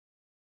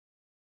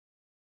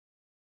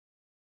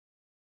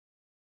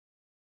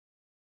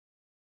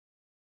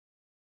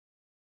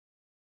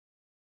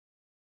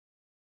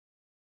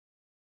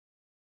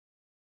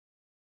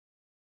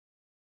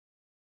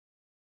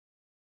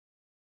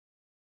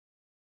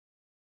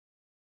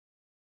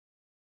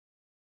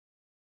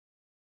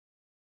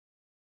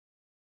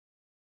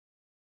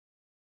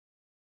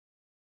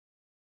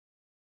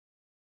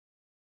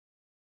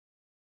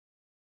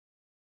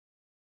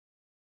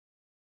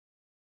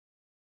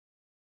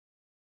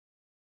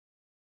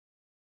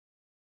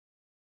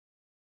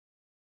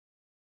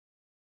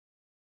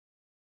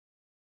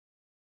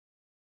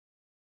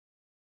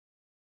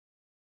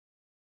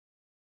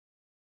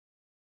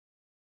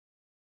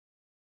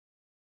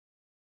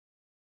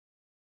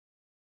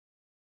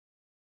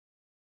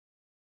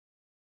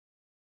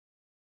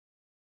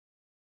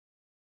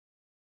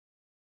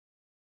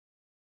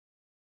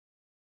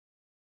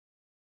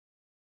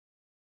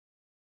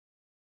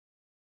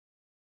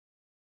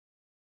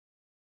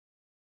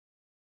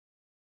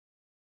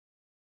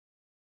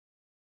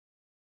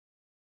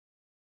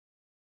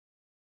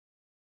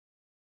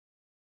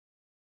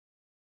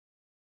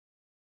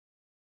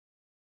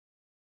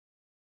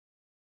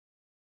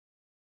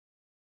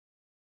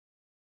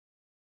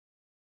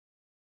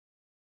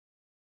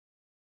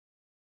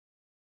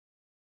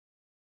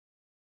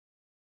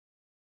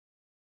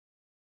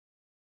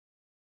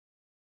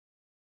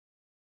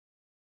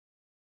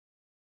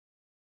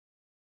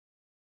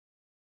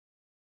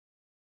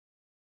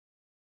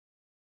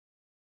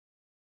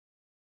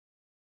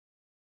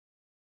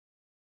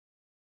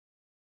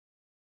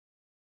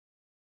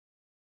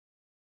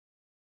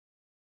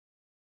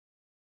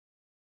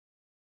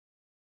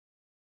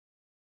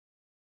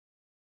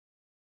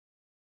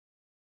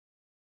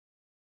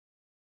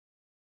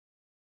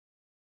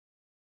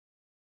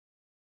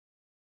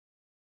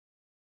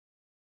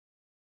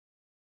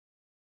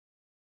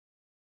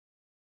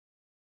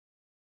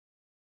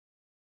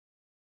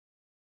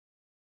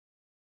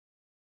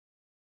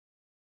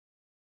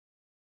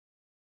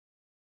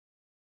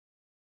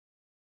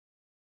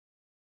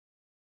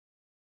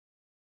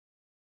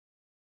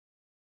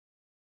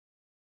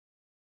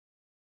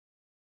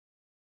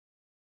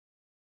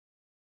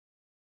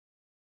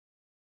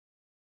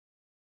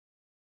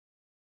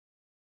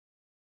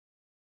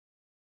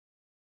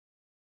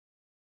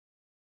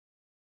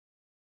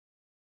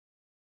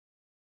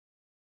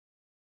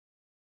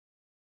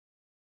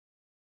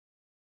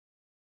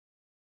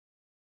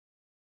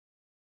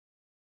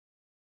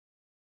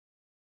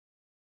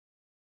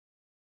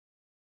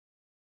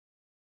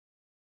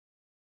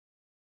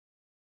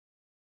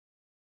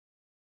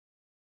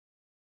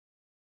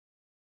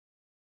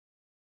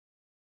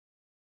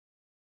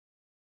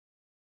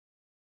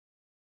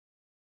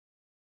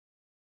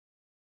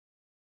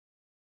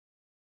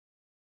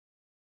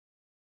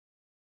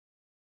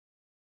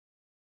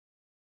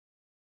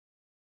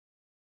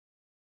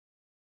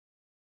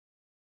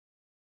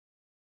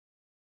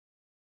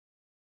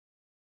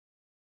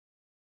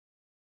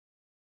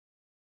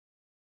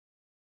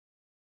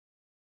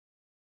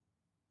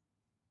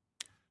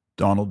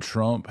Donald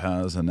Trump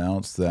has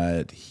announced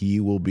that he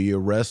will be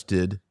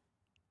arrested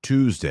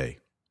Tuesday.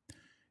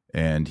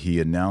 And he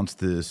announced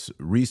this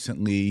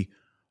recently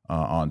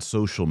on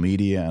social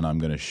media, and I'm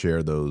going to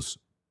share those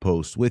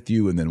posts with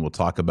you, and then we'll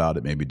talk about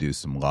it, maybe do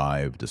some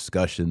live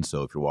discussion.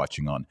 So if you're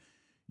watching on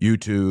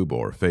YouTube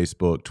or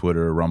Facebook,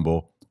 Twitter,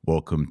 Rumble,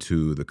 welcome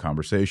to the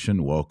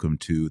conversation. Welcome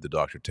to the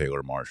Dr.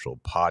 Taylor Marshall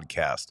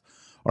podcast.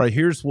 All right,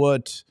 here's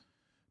what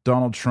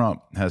Donald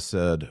Trump has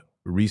said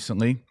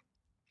recently.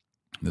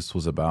 This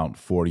was about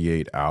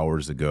 48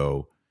 hours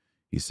ago.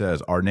 He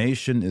says, "Our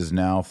nation is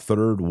now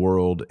third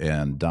world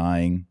and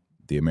dying.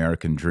 The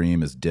American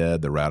dream is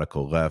dead. The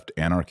radical left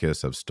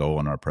anarchists have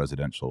stolen our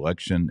presidential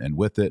election, and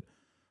with it,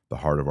 the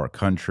heart of our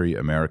country.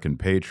 American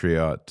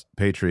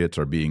patriots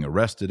are being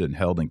arrested and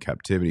held in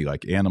captivity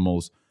like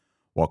animals,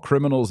 while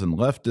criminals and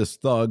leftist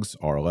thugs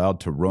are allowed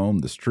to roam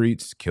the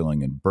streets,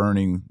 killing and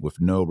burning with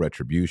no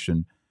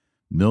retribution.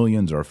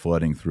 Millions are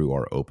flooding through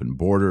our open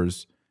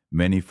borders,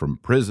 many from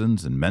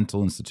prisons and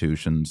mental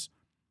institutions.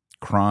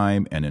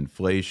 Crime and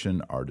inflation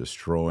are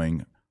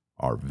destroying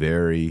our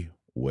very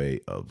way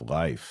of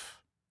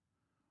life."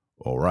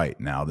 All right,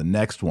 now the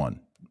next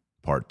one,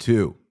 part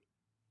two.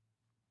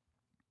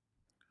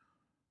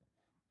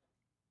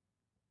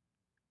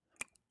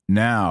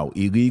 Now,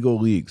 illegal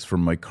leaks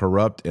from a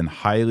corrupt and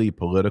highly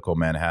political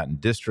Manhattan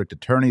District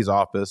Attorney's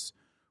Office,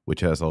 which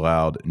has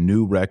allowed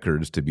new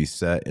records to be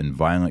set in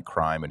violent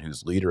crime and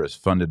whose leader is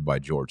funded by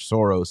George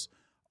Soros.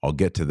 I'll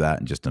get to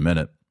that in just a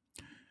minute.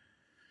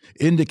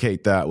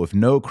 Indicate that with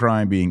no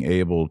crime being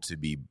able to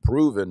be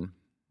proven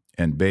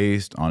and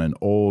based on an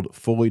old,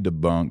 fully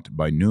debunked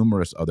by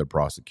numerous other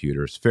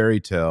prosecutors, fairy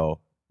tale,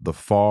 the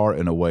far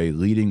and away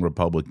leading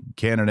Republican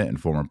candidate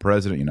and former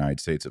president of the United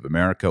States of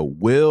America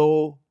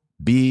will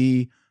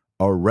be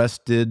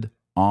arrested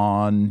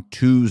on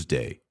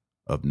Tuesday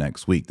of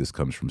next week. This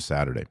comes from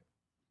Saturday.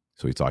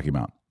 So he's talking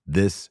about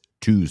this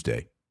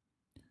Tuesday.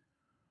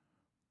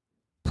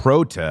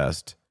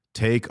 Protest,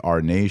 take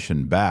our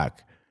nation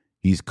back.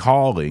 He's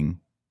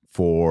calling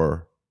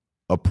for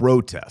a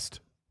protest.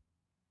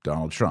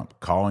 Donald Trump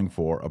calling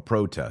for a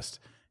protest.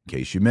 In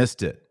case you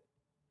missed it,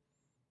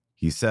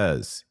 he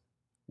says,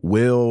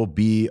 will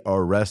be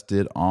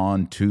arrested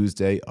on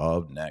Tuesday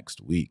of next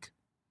week.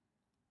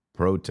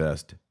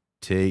 Protest,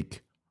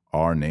 take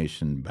our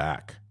nation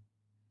back.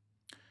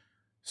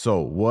 So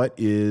what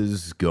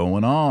is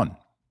going on?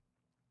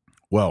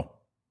 Well,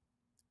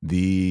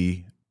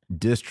 the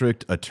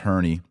district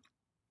attorney,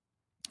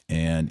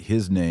 and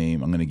his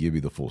name, I'm going to give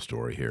you the full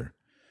story here.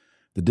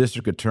 The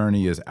district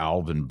attorney is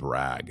Alvin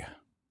Bragg.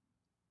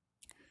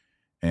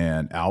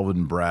 And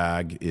Alvin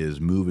Bragg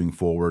is moving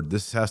forward.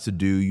 This has to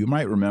do, you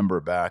might remember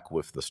back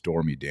with the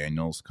Stormy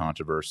Daniels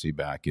controversy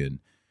back in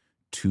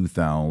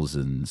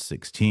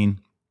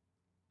 2016.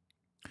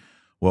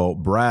 Well,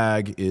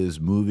 Bragg is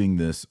moving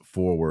this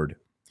forward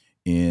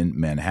in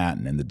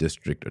Manhattan in the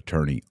district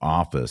attorney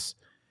office.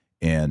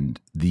 And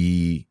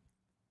the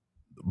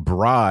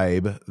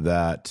bribe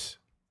that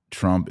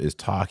Trump is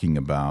talking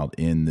about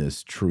in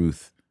this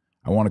truth,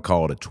 I want to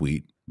call it a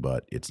tweet,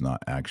 but it's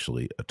not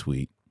actually a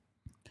tweet.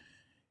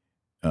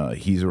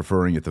 He's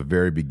referring at the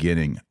very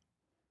beginning,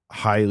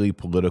 highly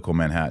political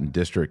Manhattan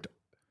District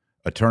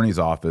Attorney's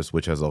Office,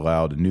 which has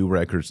allowed new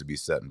records to be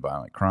set in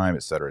violent crime,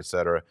 et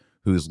cetera,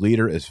 whose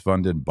leader is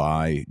funded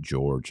by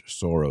George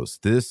Soros.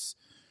 This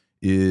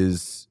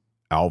is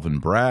Alvin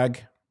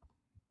Bragg,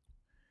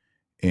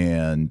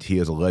 and he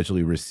has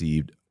allegedly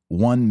received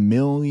 $1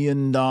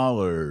 million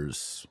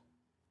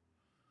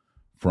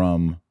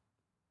from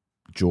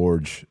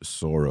George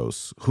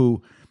Soros,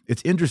 who,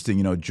 it's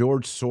interesting,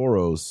 George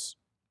Soros,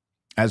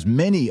 as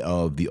many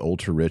of the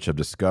ultra-rich have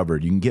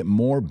discovered, you can get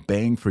more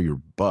bang for your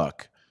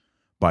buck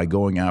by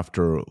going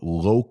after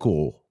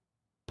local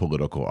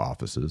political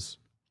offices.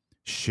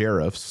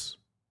 Sheriffs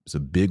is a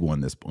big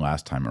one this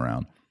last time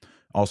around.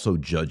 Also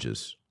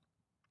judges.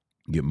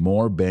 You get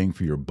more bang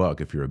for your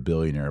buck if you're a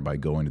billionaire by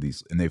going to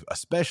these, and they've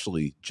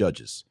especially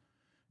judges,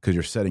 because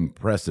you're setting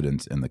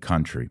precedents in the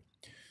country.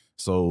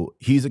 So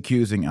he's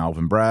accusing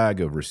Alvin Bragg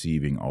of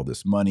receiving all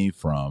this money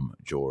from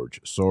George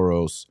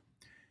Soros.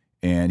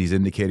 And he's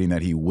indicating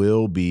that he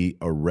will be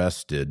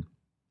arrested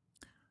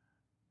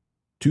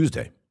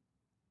Tuesday.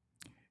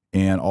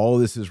 And all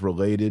of this is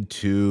related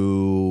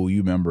to, you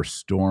remember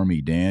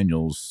Stormy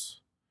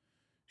Daniels.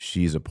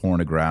 She's a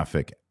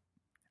pornographic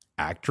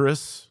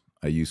actress.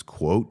 I use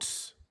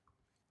quotes.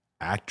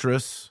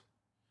 Actress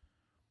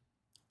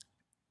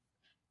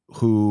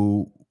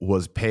who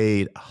was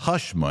paid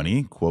hush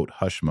money, quote,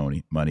 hush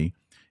money,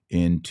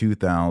 in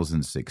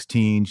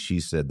 2016. She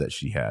said that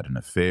she had an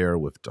affair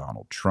with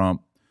Donald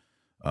Trump.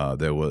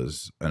 There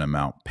was an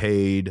amount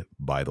paid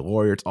by the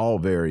lawyer. It's all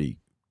very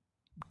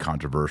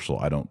controversial.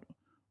 I don't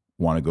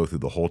want to go through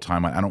the whole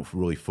timeline. I don't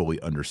really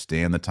fully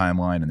understand the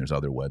timeline, and there's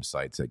other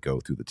websites that go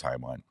through the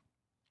timeline.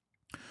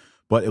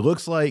 But it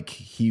looks like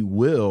he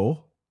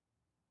will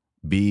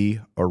be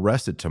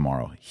arrested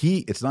tomorrow.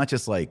 It's not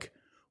just like,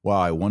 wow,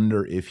 I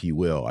wonder if he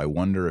will. I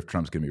wonder if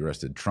Trump's going to be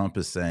arrested. Trump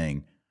is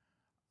saying,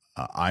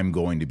 I'm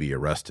going to be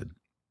arrested.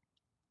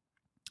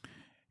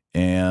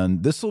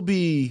 And this will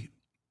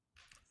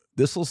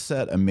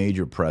set a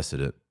major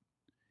precedent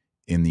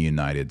in the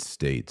United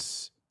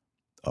States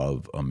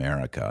of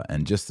America.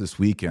 And just this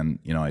weekend,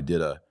 I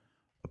did a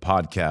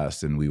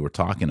podcast, and we were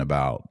talking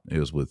about, it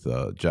was with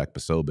Jack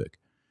Posobiec,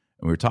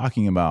 and we were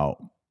talking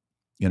about,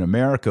 in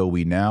America,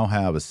 we now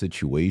have a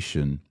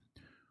situation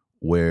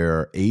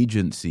where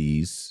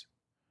agencies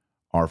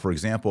are, for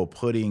example,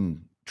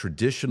 putting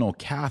traditional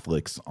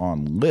Catholics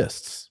on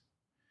lists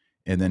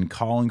and then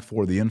calling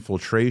for the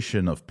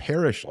infiltration of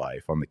parish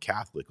life on the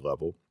Catholic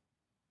level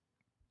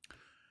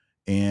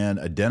and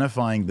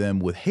identifying them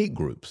with hate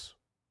groups.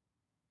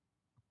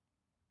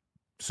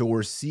 So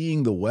we're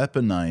seeing the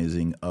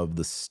weaponizing of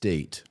the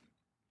state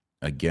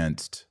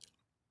against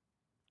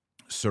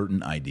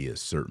certain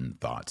ideas, certain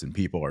thoughts, and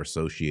people are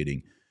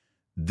associating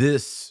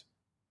this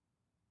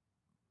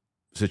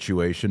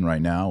situation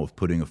right now of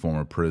putting a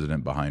former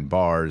president behind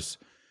bars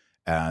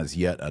as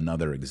yet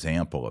another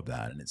example of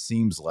that. And it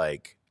seems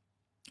like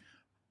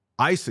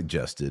I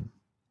suggested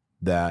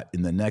that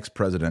in the next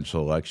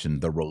presidential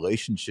election, the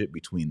relationship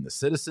between the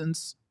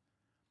citizens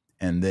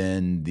and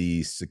then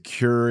the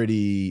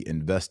security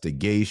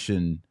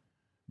investigation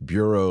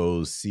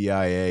bureaus,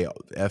 CIA,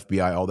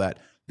 FBI, all that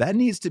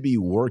needs to be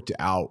worked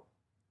out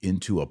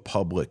into a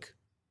public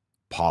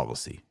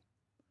policy.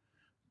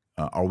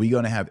 Are we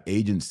going to have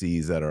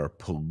agencies that are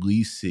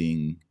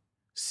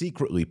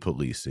secretly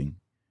policing,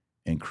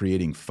 and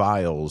creating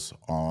files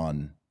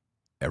on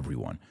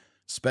everyone,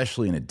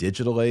 especially in a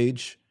digital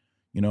age,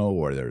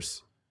 where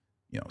there's,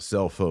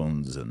 cell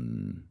phones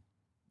and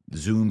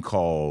Zoom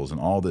calls and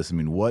all this? I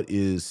mean, what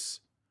is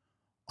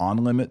on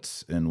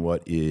limits and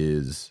what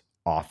is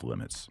off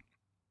limits?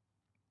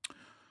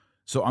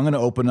 So I'm going to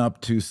open up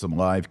to some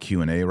live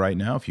Q&A right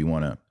now. If you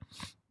want to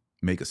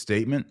make a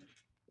statement,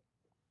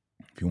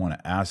 if you want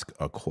to ask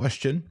a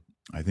question,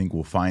 I think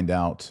we'll find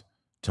out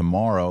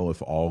tomorrow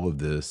if all of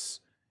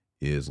this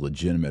is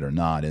legitimate or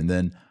not. And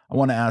then I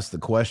want to ask the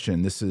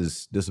question,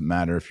 doesn't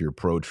matter if you're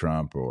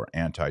pro-Trump or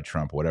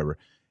anti-Trump, whatever.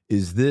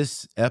 Is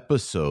this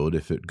episode,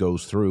 if it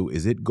goes through,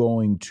 is it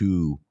going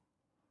to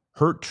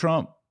hurt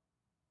Trump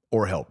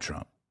or help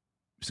Trump?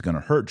 Is it going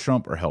to hurt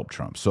Trump or help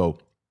Trump? So,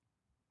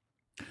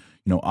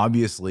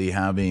 obviously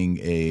having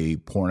a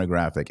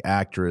pornographic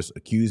actress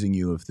accusing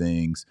you of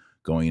things,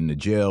 going into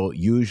jail,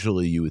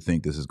 usually you would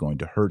think this is going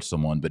to hurt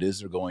someone, but is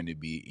there going to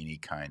be any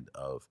kind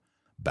of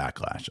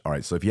backlash? All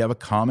right, so if you have a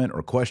comment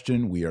or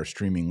question, we are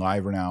streaming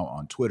live right now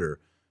on Twitter,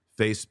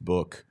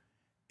 Facebook,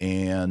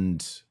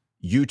 and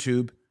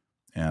YouTube,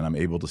 and I'm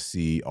able to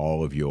see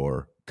all of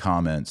your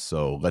comments.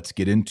 So let's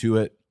get into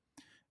it,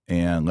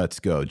 and let's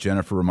go.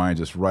 Jennifer reminds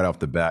us right off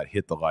the bat,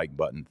 hit the like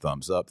button,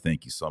 thumbs up.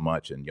 Thank you so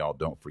much, and y'all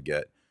don't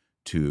forget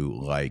to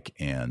like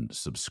and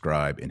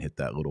subscribe and hit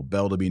that little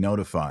bell to be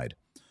notified.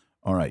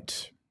 All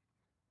right.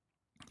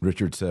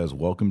 Richard says,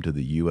 welcome to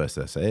the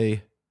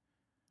USSA.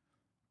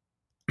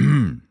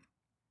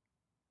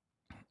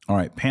 All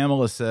right.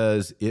 Pamela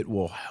says it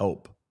will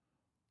help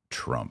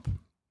Trump.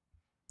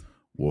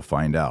 We'll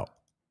find out.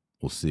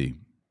 We'll see.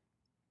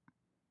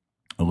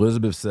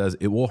 Elizabeth says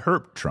it will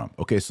hurt Trump.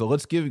 Okay, so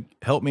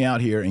help me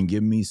out here and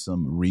give me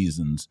some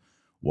reasons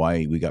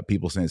why we got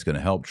people saying it's going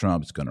to help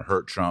Trump, it's going to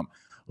hurt Trump.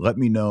 Let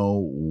me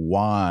know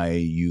why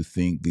you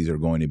think these are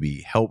going to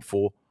be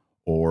helpful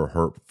or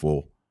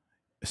hurtful,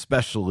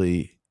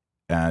 especially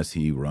as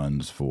he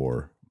runs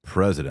for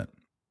president.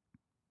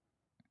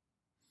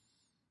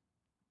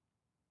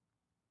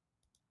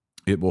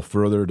 It will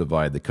further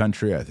divide the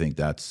country. I think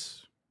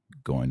that's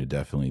going to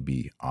definitely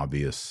be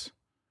obvious.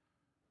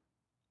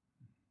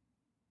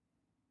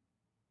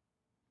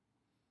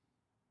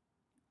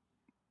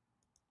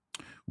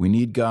 We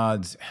need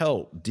God's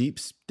help. Deep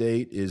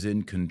state is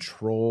in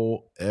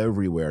control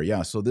everywhere.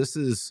 Yeah, so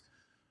this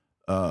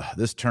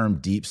term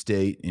deep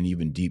state and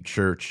even deep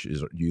church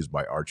is used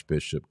by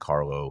Archbishop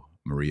Carlo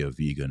Maria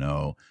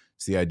Vigano.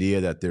 It's the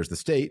idea that there's the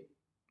state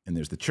and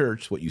there's the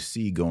church, what you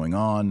see going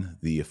on,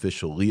 the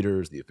official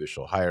leaders, the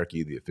official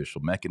hierarchy, the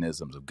official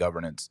mechanisms of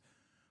governance.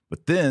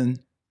 But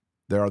then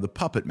there are the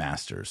puppet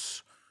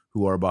masters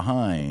who are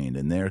behind,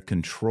 and they're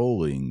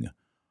controlling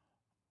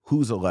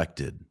who's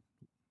elected,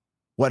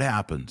 what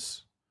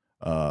happens,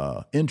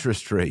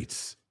 interest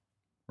rates,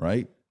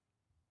 right?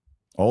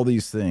 All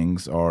these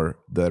things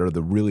that are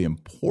the really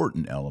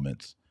important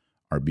elements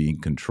are being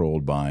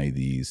controlled by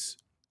these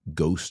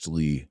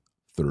ghostly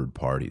third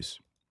parties.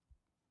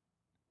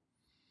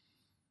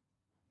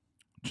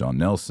 John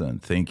Nelson,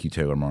 thank you,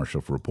 Taylor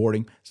Marshall, for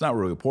reporting. It's not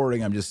really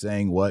reporting. I'm just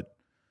saying what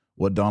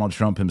Donald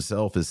Trump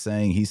himself is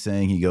saying. He's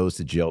saying he goes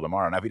to jail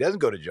tomorrow. Now, if he doesn't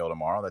go to jail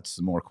tomorrow, that's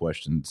some more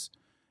questions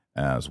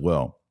as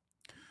well.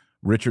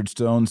 Richard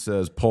Stone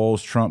says,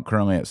 polls, Trump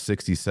currently at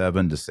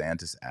 67,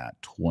 DeSantis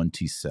at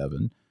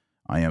 27.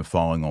 I am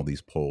following all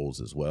these polls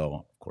as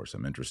well. Of course,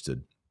 I'm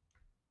interested.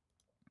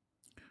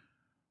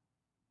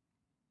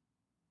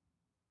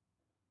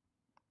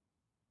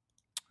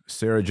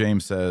 Sarah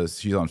James says,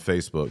 she's on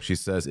Facebook. She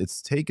says,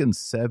 it's taken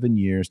 7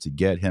 years to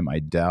get him. I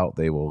doubt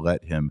they will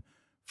let him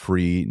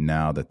free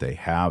now that they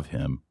have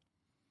him.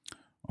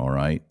 All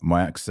right.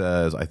 Max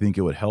says, I think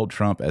it would help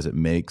Trump as it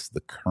makes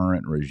the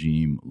current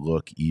regime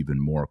look even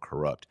more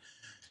corrupt.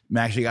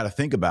 Max, you got to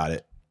think about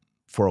it.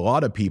 For a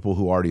lot of people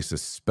who already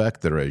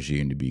suspect the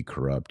regime to be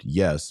corrupt,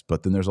 yes,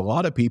 but then there's a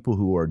lot of people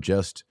who are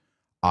just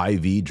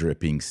IV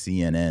dripping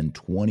CNN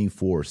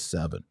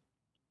 24/7.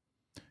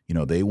 You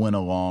know, they went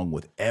along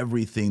with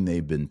everything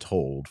they've been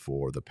told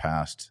for the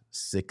past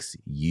 6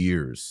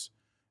 years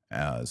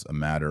as a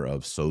matter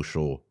of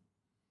social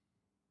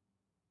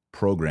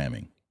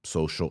programming,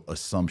 social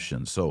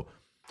assumptions. So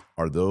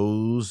are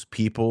those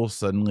people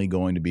suddenly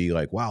going to be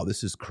like, wow,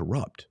 this is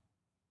corrupt?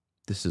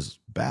 This is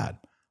bad?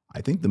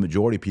 I think the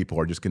majority of people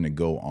are just going to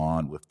go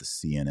on with the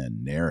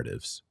CNN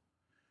narratives.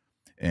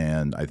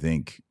 And I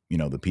think, you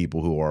know, the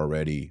people who are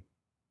already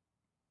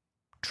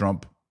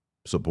Trump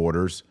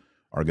supporters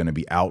are going to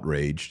be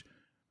outraged.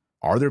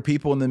 Are there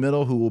people in the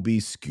middle who will be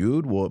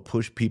skewed? Will it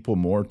push people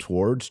more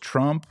towards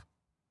Trump?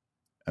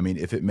 I mean,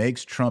 if it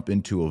makes Trump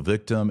into a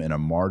victim and a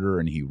martyr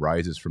and he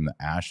rises from the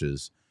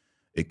ashes,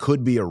 it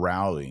could be a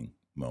rallying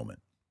moment.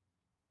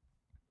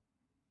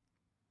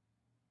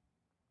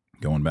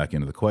 Going back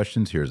into the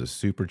questions, here's a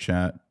super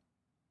chat.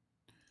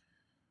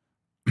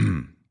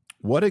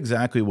 What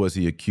exactly was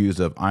he accused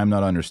of? I'm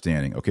not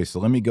understanding. Okay, so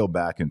let me go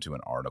back into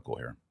an article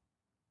here.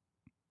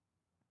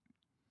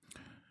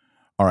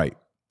 All right.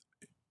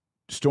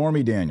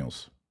 Stormy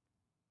Daniels.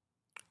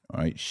 All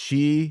right.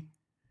 She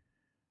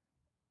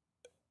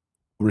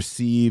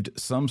received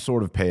some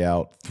sort of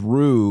payout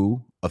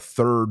through a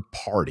third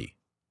party.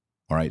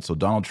 All right. So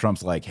Donald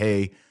Trump's like,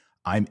 hey,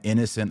 I'm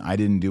innocent. I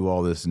didn't do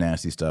all this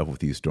nasty stuff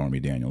with you, Stormy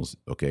Daniels.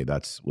 Okay,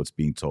 that's what's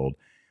being told.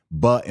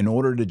 But in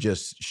order to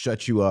just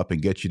shut you up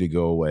and get you to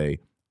go away,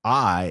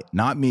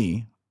 not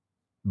me,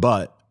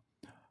 but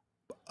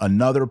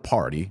another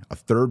party, a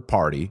third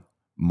party,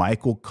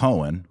 Michael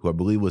Cohen, who I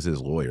believe was his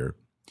lawyer,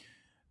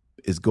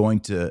 is going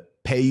to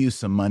pay you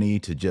some money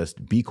to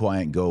just be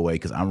quiet and go away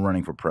because I'm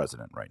running for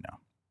president right now.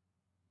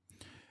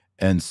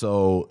 And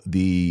so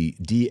the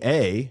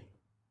DA,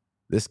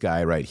 this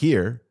guy right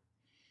here,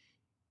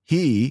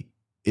 he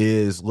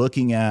is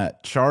looking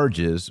at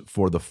charges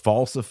for the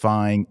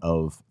falsifying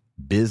of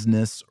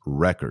business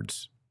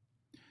records,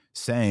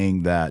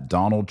 saying that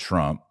Donald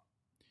Trump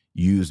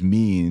used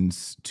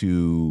means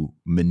to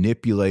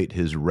manipulate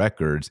his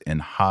records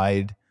and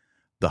hide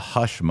the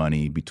hush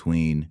money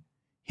between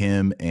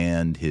him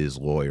and his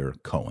lawyer,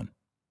 Cohen.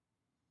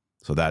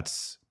 So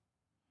that's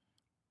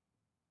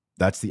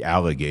the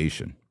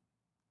allegation.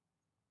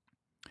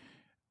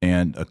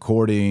 And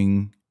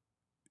according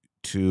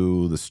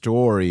to the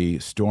story,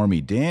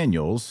 Stormy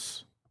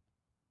Daniels,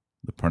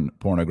 the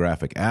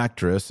pornographic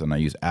actress, and I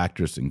use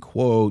actress in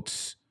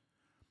quotes,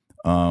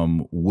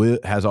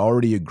 has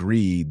already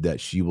agreed that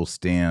she will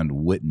stand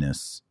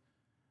witness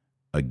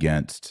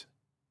against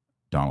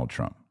Donald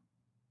Trump.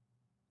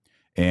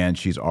 And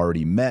she's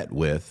already met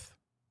with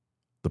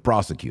the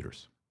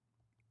prosecutors.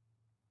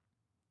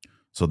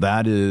 So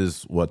that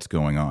is what's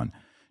going on.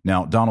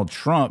 Now, Donald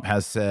Trump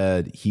has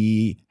said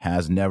he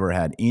has never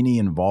had any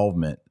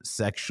involvement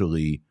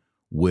sexually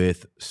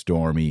with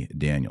Stormy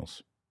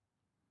Daniels.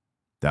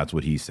 That's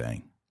what he's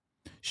saying.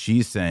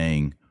 She's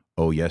saying,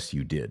 oh, yes,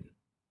 you did.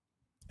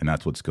 And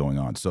that's what's going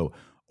on. So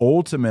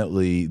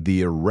ultimately,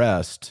 the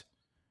arrest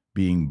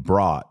being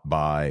brought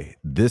by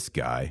this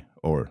guy,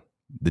 or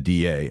the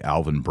DA,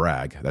 Alvin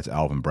Bragg, that's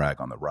Alvin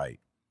Bragg on the right.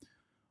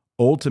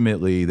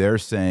 Ultimately, they're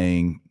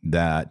saying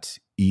that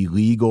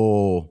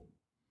illegal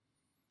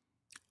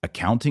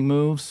accounting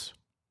moves,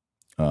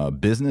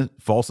 business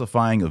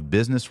falsifying of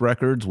business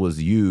records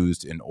was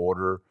used in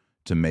order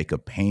to make a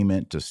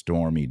payment to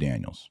Stormy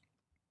Daniels.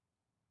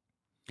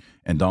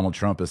 And Donald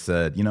Trump has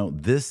said, you know,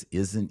 this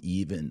isn't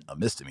even a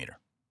misdemeanor.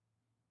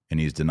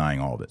 And he's denying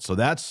all of it. So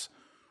that's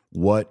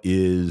what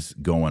is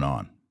going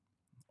on.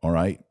 All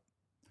right.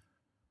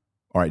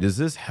 All right. Does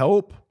this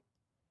help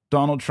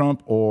Donald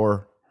Trump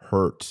or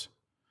hurt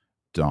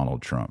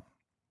Donald Trump?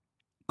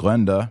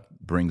 Glenda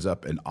brings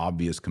up an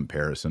obvious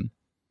comparison.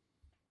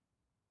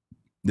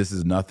 This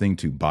is nothing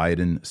to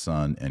Biden,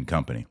 Son, and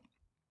company.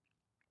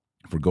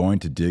 If we're going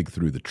to dig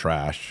through the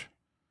trash,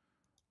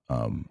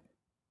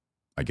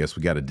 I guess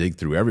we got to dig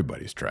through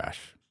everybody's trash.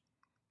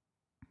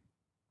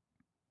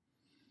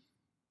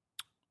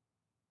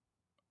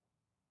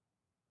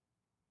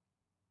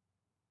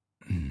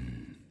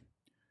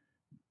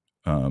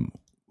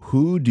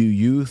 Who do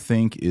you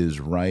think is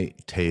right,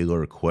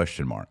 Taylor? ?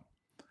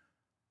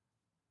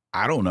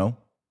 I don't know.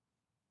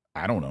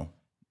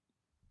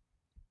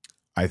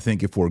 I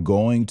think if we're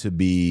going to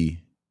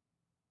be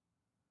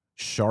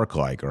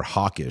shark-like or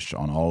hawkish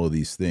on all of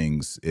these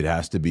things, it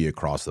has to be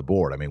across the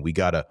board. I mean, we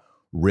got to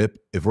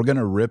if we're going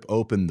to rip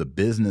open the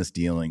business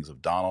dealings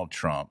of Donald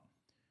Trump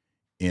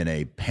in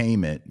a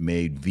payment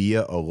made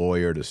via a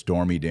lawyer to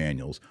Stormy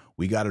Daniels,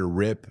 we got to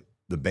rip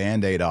the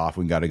Band-Aid off.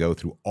 We got to go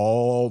through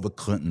all the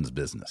Clintons'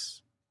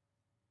 business.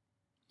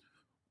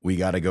 We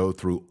got to go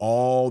through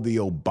all the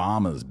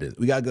Obama's business.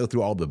 We got to go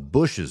through all the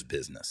Bush's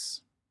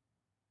business.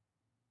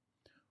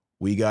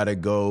 We got to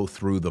go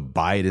through the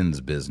Biden's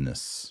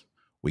business.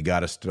 We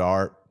got to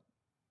start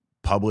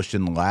published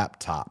in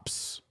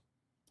laptops.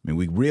 I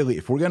mean,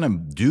 if we're going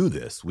to do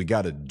this, we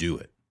got to do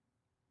it.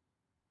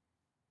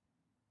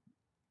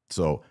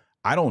 So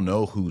I don't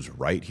know who's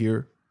right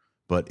here,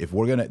 but if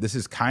we're going to, this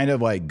is kind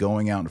of like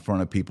going out in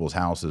front of people's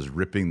houses,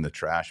 ripping the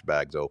trash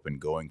bags open,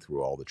 going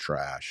through all the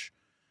trash.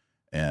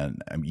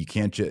 And I mean, you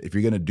can't if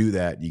you're going to do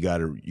that, you got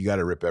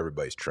to rip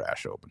everybody's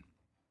trash open.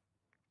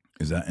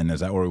 Is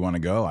that where we want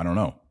to go? I don't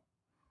know.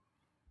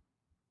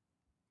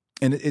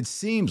 And it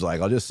seems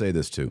like, I'll just say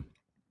this too.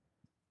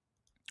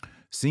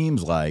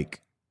 Seems like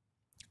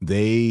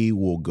they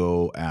will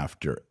go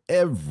after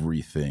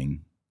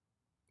everything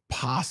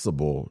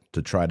possible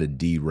to try to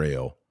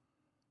derail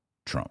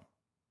Trump.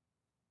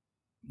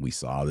 We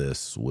saw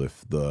this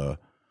with the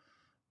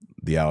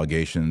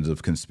allegations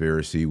of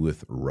conspiracy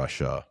with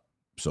Russia,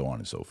 so on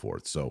and so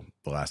forth. So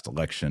the last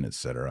election, et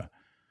cetera.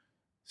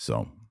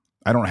 So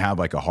I don't have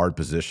like a hard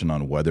position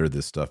on whether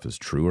this stuff is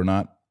true or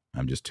not.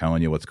 I'm just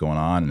telling you what's going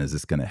on. And is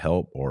this going to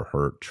help or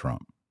hurt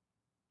Trump?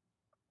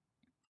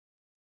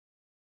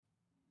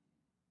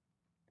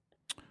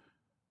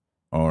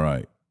 All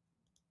right.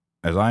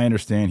 As I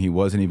understand, he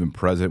wasn't even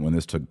present when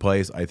this took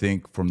place. I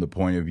think from the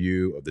point of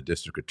view of the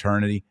district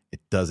attorney, it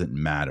doesn't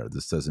matter.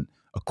 This doesn't,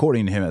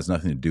 according to him, has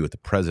nothing to do with the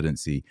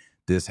presidency.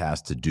 This has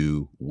to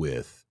do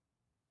with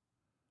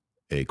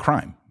a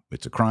crime.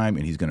 It's a crime,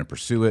 and he's going to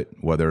pursue it,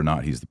 whether or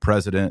not he's the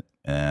president,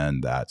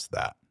 and that's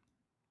that.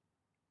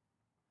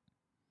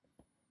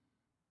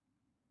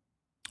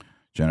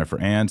 Jennifer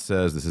Ann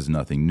says this is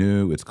nothing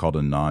new. It's called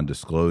a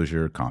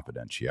non-disclosure,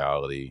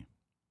 confidentiality.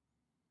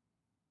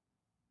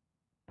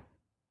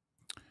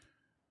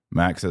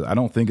 Max says, I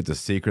don't think it's a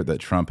secret that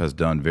Trump has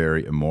done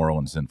very immoral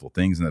and sinful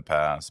things in the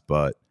past,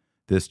 but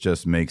this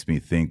just makes me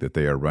think that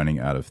they are running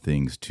out of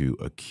things to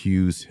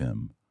accuse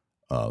him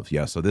of.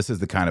 Yeah, so this is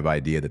the kind of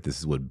idea that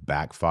this would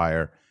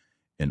backfire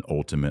and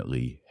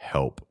ultimately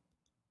help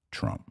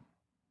Trump.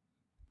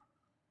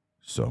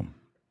 So,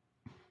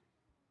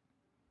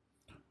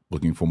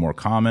 looking for more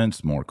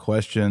comments, more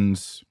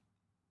questions.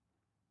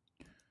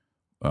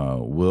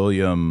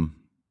 William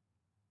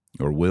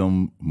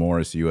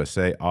Morris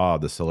USA.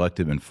 The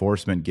selective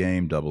enforcement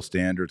game, double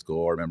standards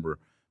galore. Remember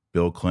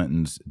Bill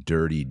Clinton's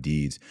dirty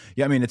deeds.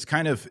 Yeah, I mean,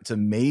 it's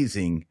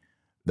amazing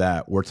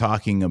that we're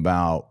talking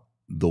about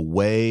the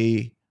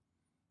way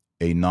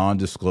a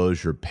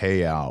non-disclosure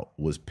payout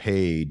was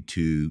paid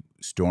to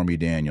Stormy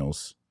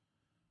Daniels.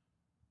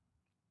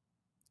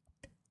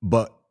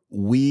 But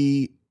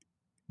we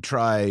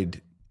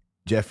tried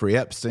Jeffrey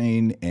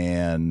Epstein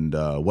and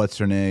what's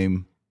her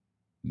name?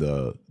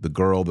 The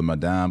girl, the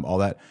madame, all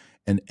that.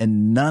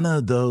 And none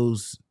of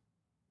those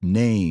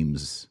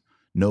names,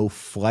 no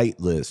flight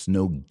list,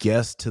 no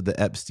guest to the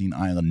Epstein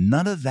Island,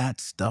 none of that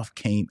stuff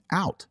came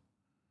out.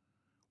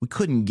 We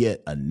couldn't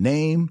get a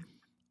name,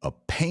 a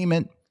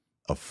payment,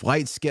 a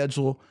flight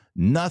schedule,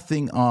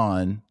 nothing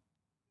on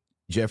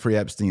Jeffrey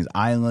Epstein's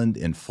island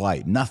and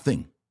flight.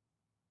 Nothing.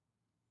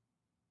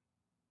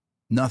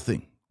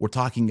 We're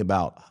talking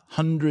about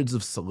hundreds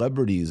of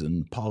celebrities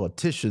and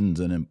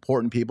politicians and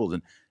important people,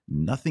 and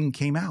nothing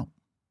came out.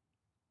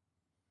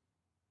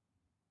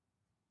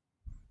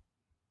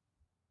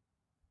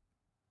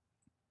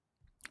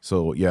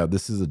 So, yeah,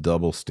 this is a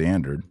double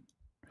standard.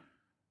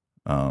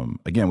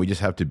 Again, we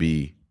just have to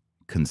be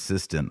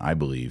consistent, I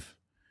believe,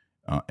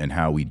 in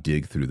how we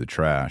dig through the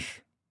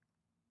trash.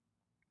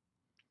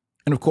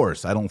 And, of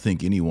course, I don't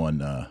think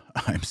anyone,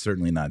 I'm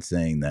certainly not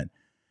saying that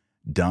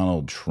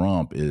Donald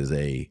Trump is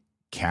a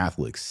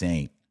Catholic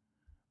saint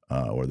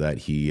or that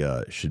he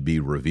should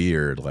be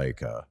revered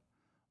like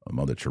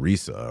Mother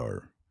Teresa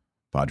or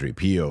Padre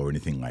Pio or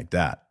anything like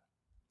that.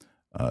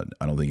 I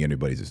don't think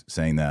anybody's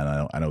saying that.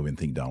 I don't even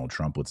think Donald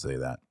Trump would say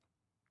that.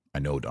 I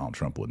know Donald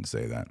Trump wouldn't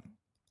say that.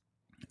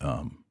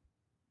 All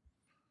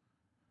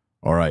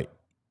right.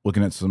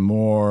 Looking at some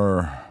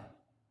more.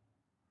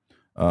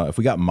 If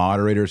we got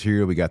moderators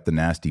here, we got the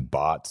nasty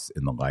bots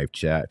in the live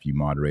chat. If you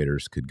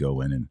moderators could go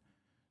in and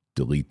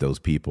delete those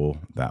people,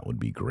 that would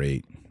be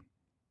great.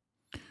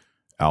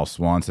 Al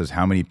Swan says,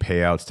 how many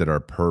payouts did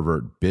our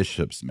pervert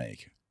bishops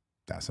make?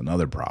 That's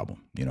another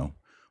problem. You know,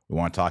 we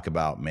want to talk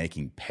about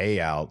making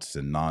payouts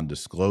and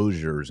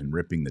non-disclosures and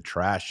ripping the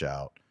trash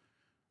out.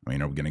 I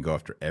mean, are we going to go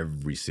after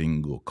every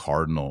single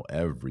cardinal,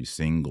 every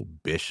single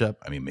bishop?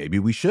 I mean, maybe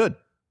we should.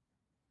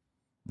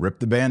 Rip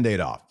the Band-Aid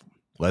off.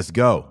 Let's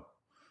go.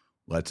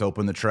 Let's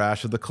open the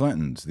trash of the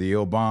Clintons, the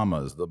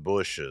Obamas, the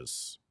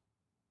Bushes,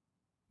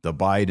 the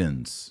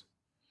Bidens,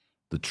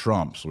 the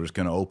Trumps. We're just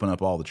going to open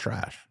up all the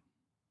trash.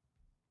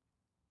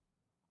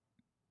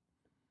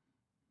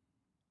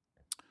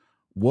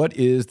 What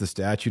is the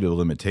statute of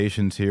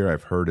limitations here?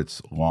 I've heard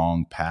it's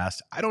long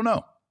past. I don't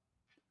know.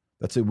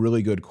 That's a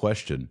really good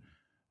question.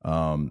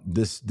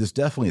 This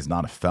definitely is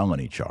not a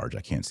felony charge.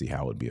 I can't see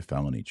how it would be a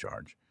felony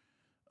charge.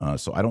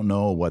 So I don't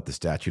know what the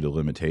statute of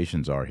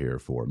limitations are here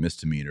for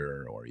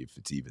misdemeanor or if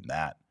it's even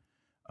that.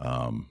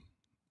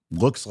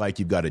 Looks like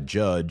you've got a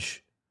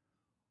judge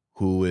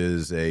who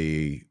is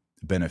a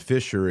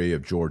beneficiary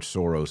of George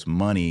Soros'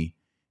 money,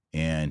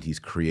 and he's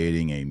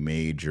creating a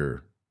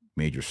major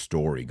major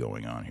story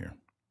going on here.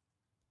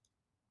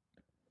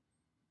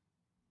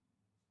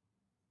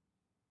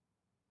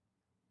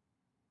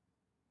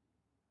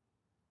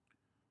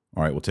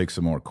 All right, we'll take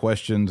some more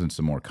questions and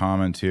some more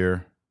comments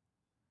here.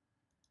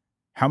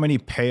 How many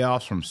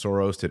payoffs from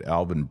Soros did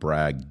Alvin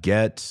Bragg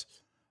get?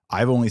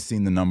 I've only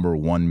seen the number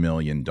 $1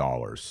 million.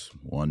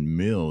 $1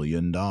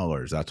 million.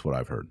 That's what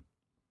I've heard.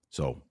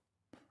 So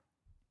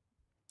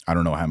I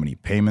don't know how many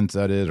payments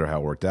that is or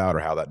how it worked out or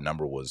how that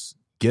number was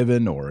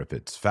given or if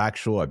it's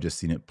factual. I've just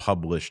seen it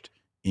published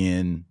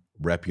in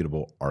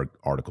reputable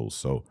articles.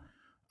 So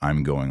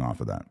I'm going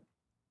off of that.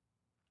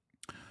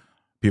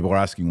 People are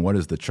asking, what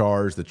is the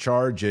charge? The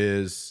charge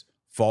is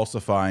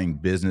falsifying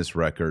business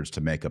records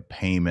to make a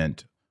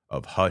payment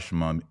of hush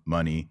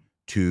money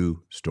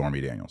to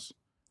Stormy Daniels.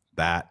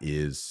 That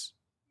is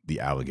the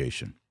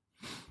allegation.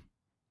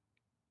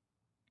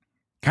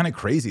 Kind of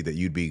crazy that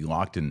you'd be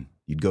locked in,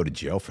 you'd go to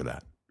jail for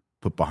that,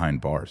 put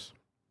behind bars.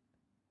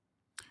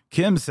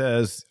 Kim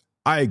says,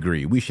 I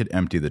agree. We should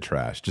empty the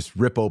trash. Just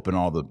rip open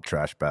all the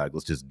trash bags.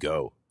 Let's just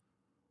go.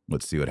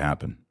 Let's see what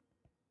happened.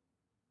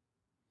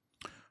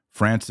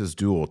 Francis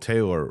Duell,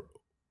 Taylor,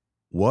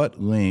 what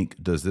link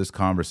does this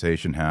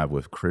conversation have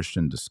with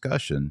Christian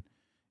discussion?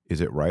 Is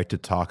it right to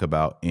talk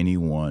about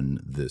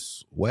anyone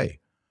this way?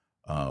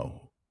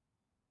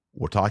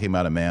 We're talking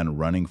about a man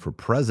running for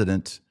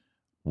president.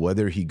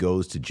 Whether he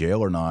goes to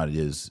jail or not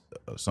is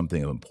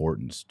something of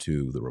importance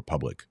to the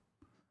Republic.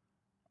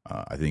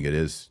 I think it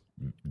is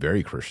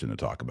very Christian to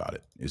talk about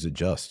it. Is it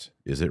just?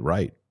 Is it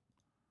right?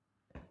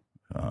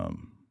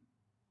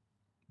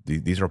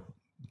 These are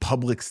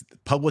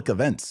public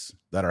events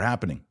that are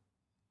happening.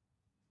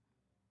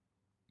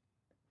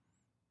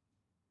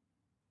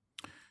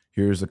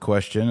 Here's a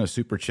question, a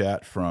super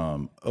chat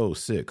from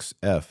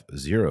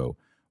 06F0.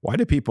 Why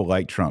do people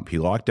like Trump? He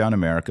locked down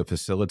America,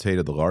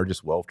 facilitated the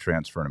largest wealth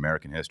transfer in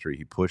American history.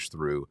 He pushed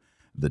through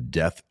the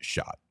death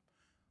shot.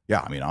 Yeah,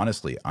 I mean,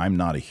 honestly, I'm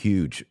not a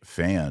huge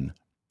fan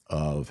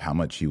of how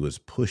much he was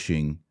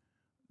pushing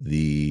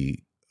the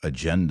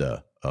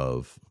agenda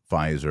of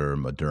Pfizer,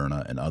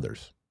 Moderna, and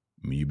others.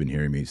 I mean, you've been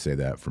hearing me say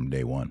that from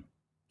day one,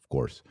 of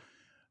course.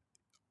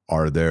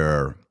 Are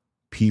there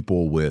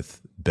people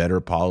with better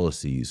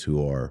policies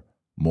who are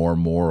more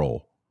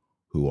moral,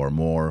 who are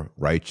more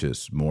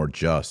righteous, more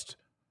just,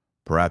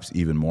 perhaps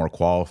even more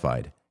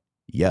qualified?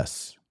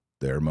 Yes,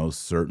 there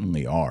most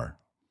certainly are.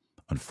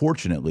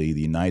 Unfortunately,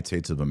 the United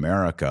States of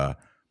America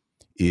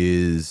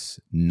is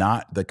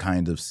not the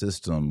kind of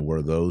system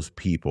where those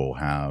people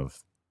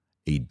have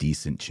a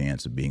decent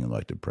chance of being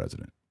elected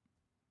president.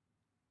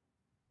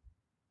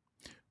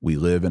 We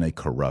live in a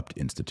corrupt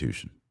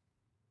institution.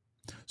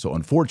 So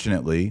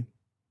unfortunately,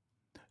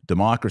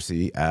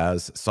 democracy,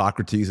 as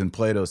Socrates and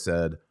Plato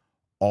said,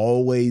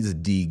 always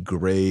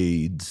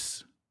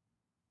degrades,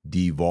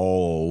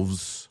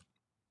 devolves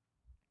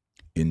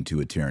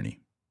into a tyranny.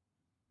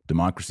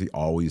 Democracy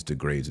always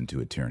degrades into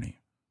a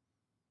tyranny.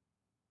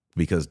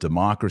 Because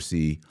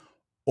democracy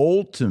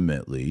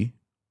ultimately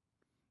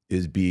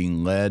is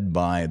being led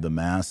by the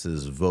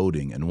masses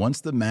voting. And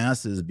once the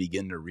masses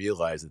begin to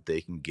realize that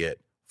they can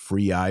get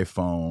free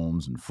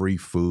iPhones and free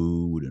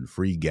food and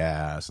free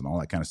gas and all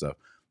that kind of stuff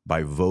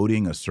by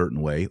voting a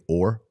certain way,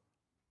 or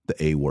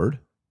the A word,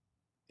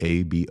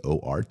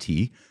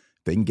 ABORT,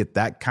 they can get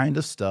that kind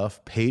of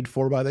stuff paid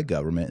for by the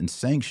government and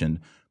sanctioned,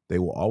 they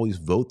will always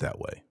vote that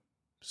way.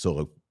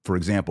 So, for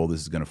example,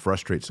 this is going to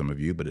frustrate some of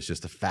you, but it's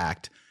just a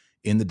fact.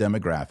 In the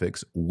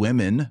demographics,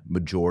 women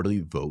majority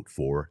vote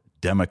for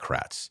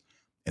Democrats.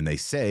 And they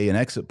say in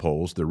exit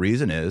polls, the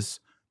reason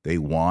is they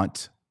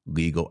want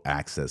legal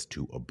access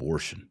to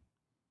abortion,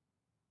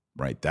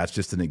 right? That's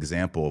just an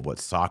example of what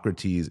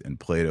Socrates and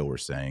Plato were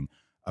saying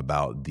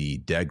about the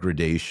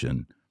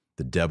degradation,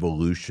 the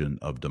devolution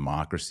of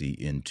democracy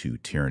into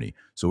tyranny.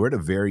 So we're at a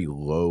very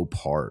low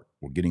part.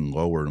 We're getting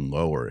lower and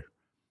lower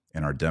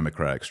in our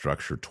democratic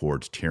structure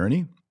towards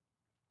tyranny.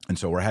 And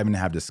so we're having to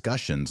have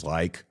discussions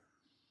like,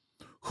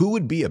 who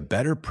would be a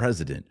better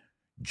president,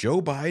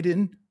 Joe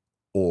Biden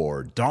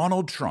or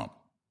Donald Trump?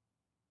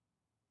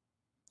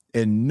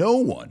 And no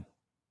one,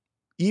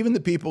 even the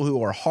people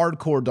who are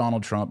hardcore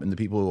Donald Trump and the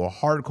people who are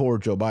hardcore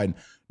Joe Biden,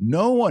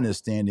 no one is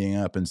standing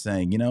up and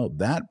saying, you know,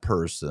 that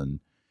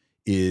person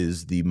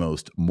is the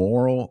most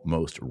moral,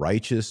 most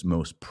righteous,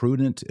 most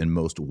prudent, and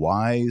most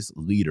wise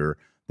leader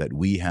that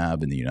we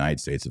have in the United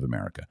States of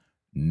America.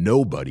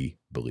 Nobody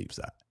believes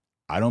that.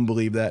 I don't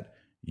believe that.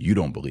 You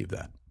don't believe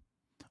that.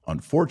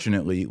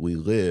 Unfortunately, we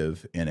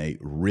live in a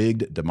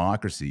rigged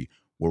democracy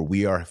where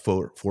we are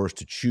forced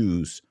to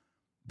choose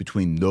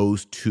between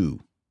those two.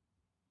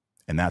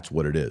 And that's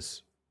what it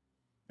is.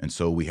 And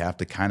so we have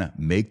to kind of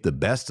make the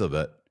best of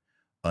it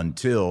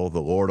until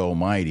the Lord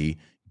Almighty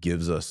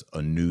gives us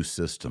a new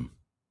system.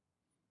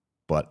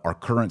 But our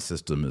current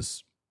system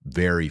is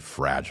very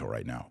fragile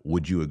right now.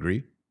 Would you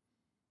agree?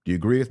 Do you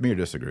agree with me or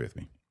disagree with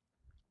me?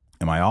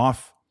 Am I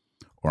off,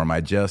 or am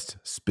I just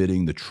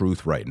spitting the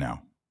truth right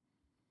now?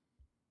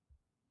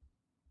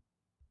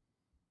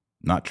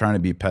 Not trying to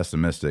be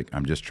pessimistic.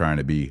 I'm just trying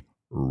to be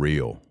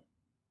real.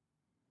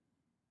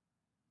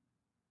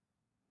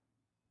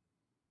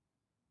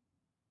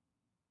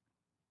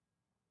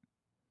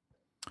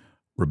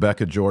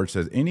 Rebecca George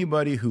says,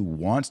 anybody who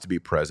wants to be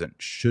president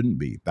shouldn't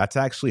be. That's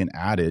actually an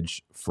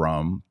adage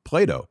from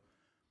Plato,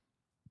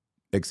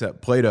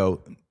 except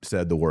Plato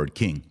said the word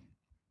king.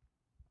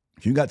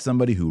 If you got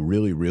somebody who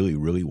really, really,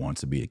 really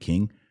wants to be a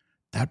king,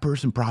 that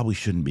person probably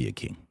shouldn't be a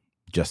king.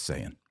 Just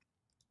saying.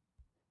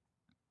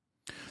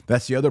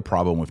 That's the other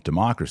problem with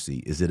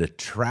democracy, is it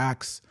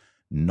attracts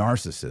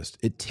narcissists.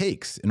 It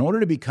takes, in order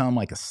to become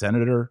like a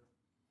senator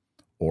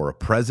or a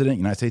president of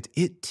the United States,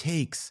 it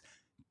takes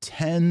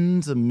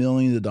tens of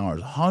millions of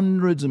dollars,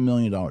 hundreds of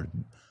millions of dollars,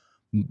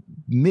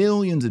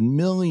 millions and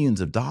millions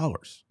of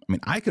dollars. I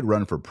mean, I could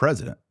run for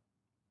president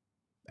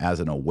as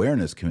an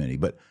awareness committee,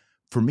 but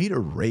for me to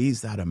raise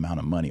that amount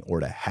of money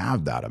or to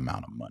have that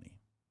amount of money,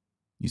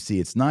 you see,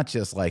 it's not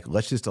just like,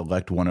 let's just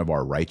elect one of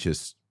our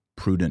righteous,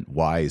 prudent,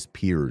 wise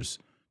peers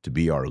to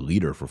be our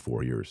leader for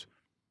 4 years.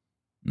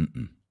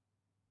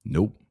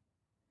 Nope.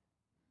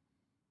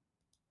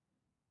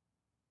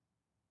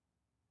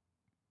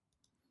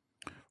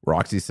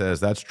 Roxy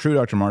says, that's true,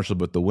 Dr. Marshall,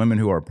 but the women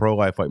who are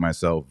pro-life like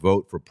myself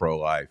vote for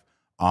pro-life.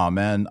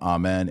 Amen,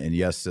 amen, and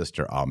yes,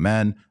 sister,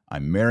 amen.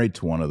 I'm married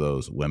to one of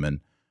those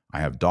women. I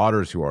have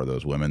daughters who are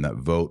those women that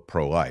vote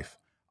pro-life.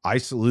 I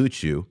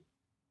salute you.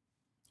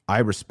 I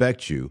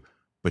respect you,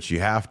 but you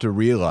have to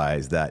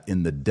realize that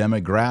in the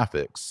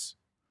demographics,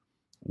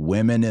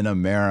 women in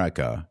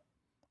America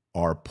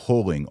are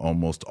pulling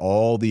almost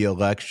all the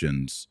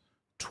elections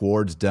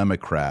towards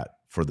Democrat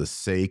for the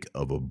sake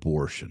of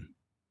abortion.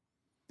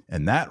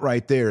 And that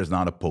right there is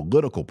not a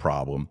political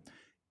problem.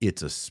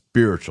 It's a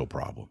spiritual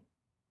problem,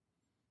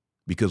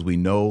 because we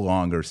no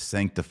longer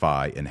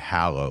sanctify and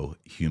hallow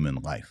human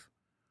life.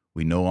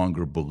 We no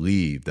longer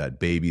believe that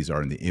babies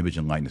are in the image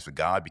and likeness of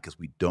God, because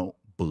we don't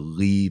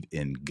believe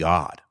in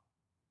God.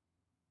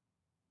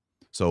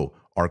 So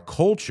our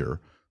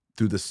culture,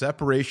 through the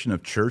separation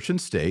of church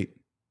and state,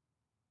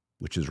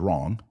 which is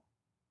wrong,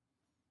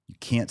 you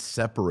can't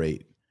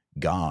separate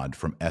God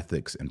from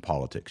ethics and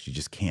politics. You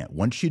just can't.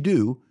 Once you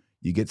do,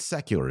 you get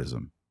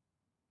secularism,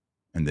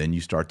 and then you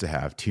start to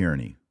have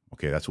tyranny.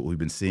 Okay, that's what we've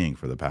been seeing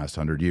for the past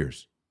 100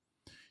 years.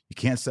 You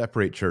can't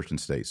separate church and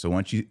state. So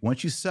once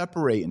you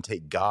separate and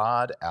take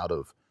God out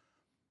of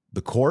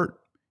the court,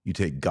 you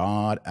take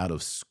God out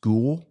of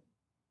school,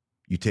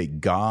 you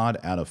take God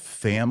out of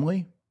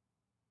family,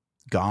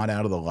 God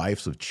out of the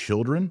lives of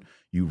children,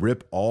 you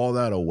rip all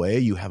that away,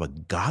 you have a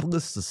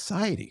godless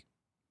society.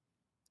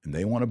 And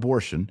they want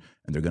abortion,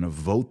 and they're going to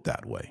vote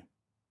that way.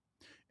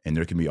 And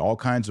there can be all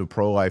kinds of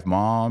pro-life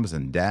moms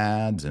and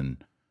dads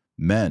and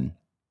men.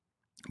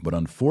 But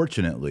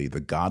unfortunately, the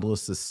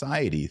godless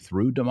society,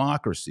 through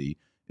democracy,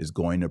 is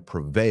going to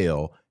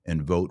prevail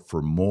and vote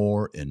for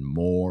more and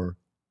more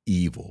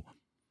evil,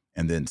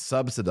 and then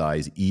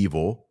subsidize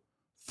evil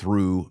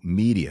through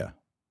media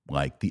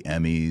like the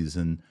Emmys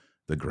and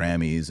the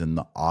Grammys and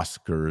the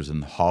Oscars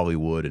and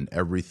Hollywood and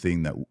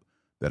everything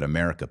that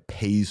America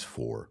pays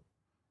for,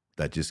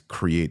 that just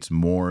creates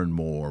more and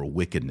more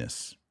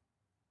wickedness.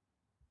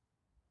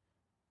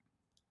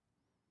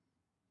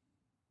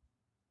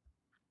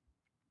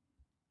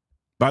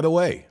 By the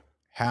way,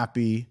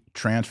 happy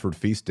transferred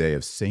feast day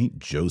of St.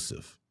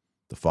 Joseph,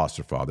 the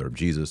foster father of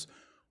Jesus.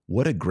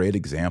 What a great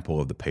example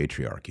of the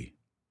patriarchy.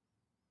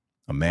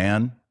 A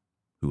man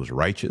who was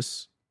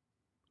righteous,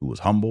 who was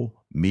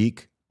humble,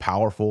 meek,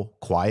 powerful,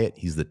 quiet.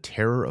 He's the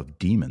terror of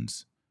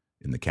demons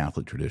in the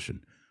Catholic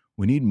tradition.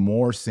 We need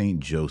more St.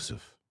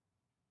 Joseph.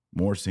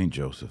 More St.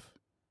 Joseph.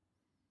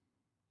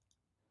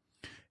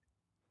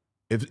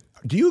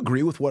 Do you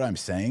agree with what I'm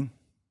saying?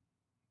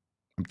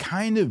 I'm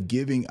kind of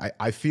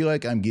I feel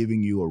like I'm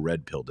giving you a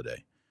red pill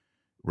today.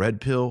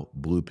 Red pill,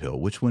 blue pill.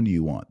 Which one do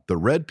you want? The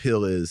red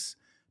pill is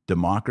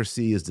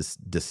democracy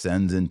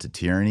descends into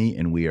tyranny,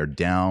 and we are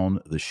down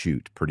the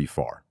chute pretty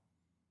far.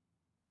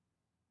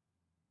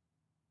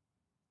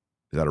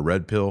 Is that a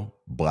red pill,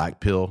 black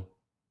pill,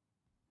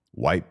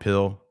 white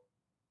pill?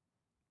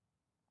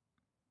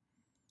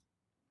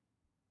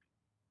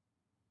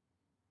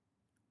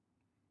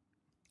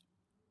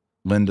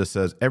 Linda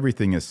says,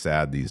 everything is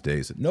sad these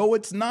days. No,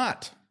 it's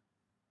not.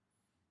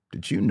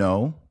 Did you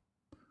know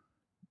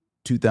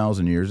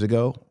 2,000 years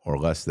ago, or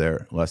less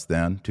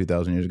than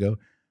 2,000 years ago,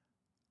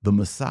 the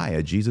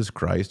Messiah, Jesus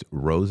Christ,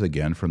 rose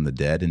again from the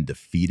dead and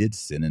defeated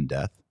sin and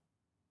death?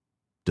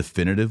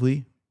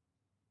 Definitively?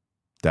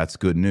 That's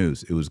good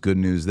news. It was good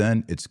news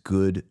then. It's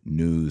good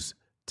news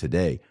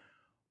today.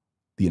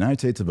 The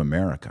United States of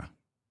America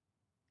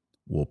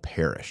will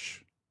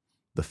perish.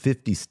 The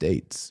 50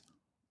 states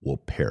will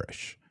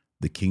perish.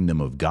 The kingdom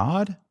of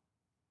God,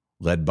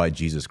 led by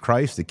Jesus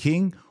Christ, the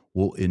King,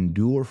 will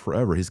endure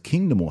forever. His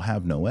kingdom will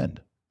have no end.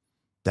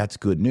 That's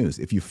good news.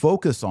 If you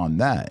focus on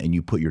that and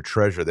you put your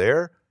treasure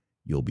there,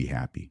 you'll be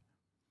happy.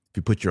 If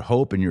you put your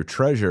hope and your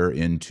treasure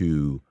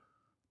into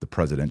the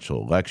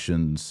presidential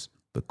elections,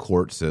 the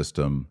court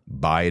system,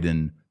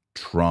 Biden,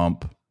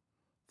 Trump,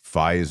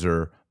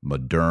 Pfizer,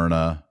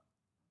 Moderna,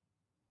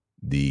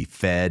 the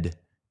Fed,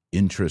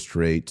 interest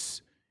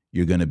rates,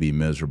 you're going to be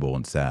miserable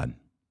and sad.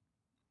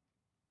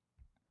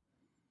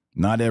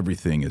 Not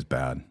everything is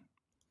bad.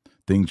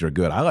 things are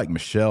good. I like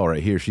Michelle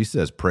right here. She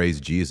says, praise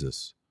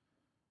Jesus.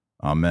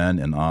 Amen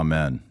and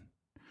amen.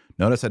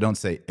 Notice I don't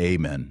say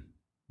amen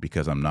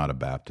because I'm not a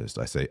Baptist.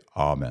 I say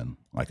amen,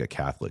 like a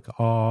Catholic.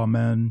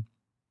 Amen.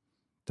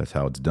 That's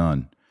how it's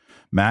done.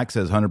 Max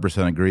says,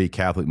 100% agree.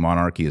 Catholic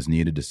monarchy is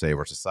needed to save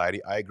our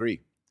society. I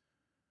agree.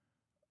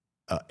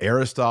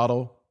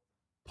 Aristotle,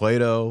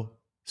 Plato,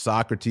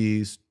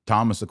 Socrates,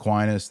 Thomas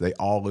Aquinas, they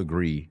all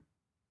agree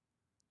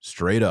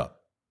straight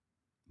up.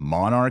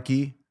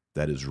 Monarchy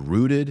that is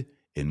rooted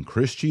in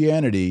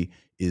Christianity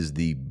is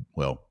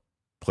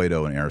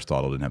Plato and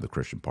Aristotle didn't have the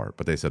Christian part,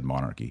 but they said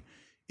monarchy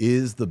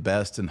is the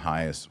best and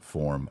highest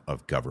form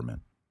of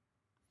government.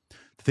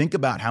 Think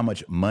about how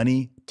much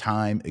money,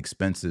 time,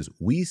 expenses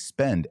we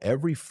spend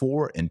every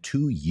 4 and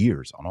 2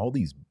 years on all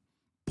these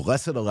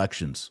blessed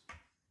elections.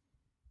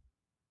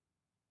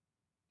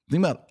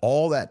 Think about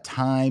all that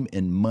time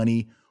and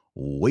money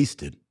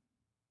wasted.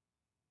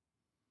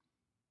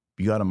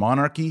 You got a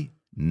monarchy,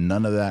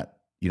 none of that.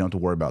 You don't have to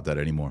worry about that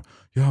anymore.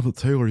 Yeah, but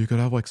Taylor, you could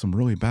have like some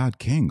really bad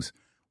kings.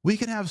 We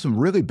can have some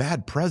really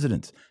bad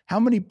presidents. How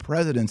many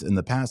presidents in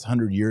the past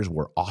 100 years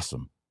were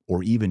awesome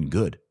or even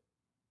good?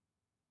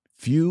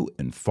 Few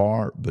and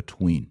far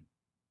between.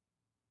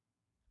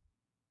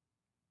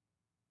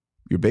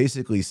 You're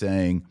basically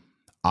saying,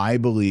 I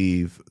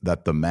believe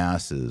that the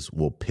masses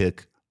will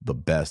pick the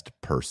best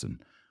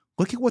person.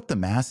 Look at what the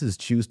masses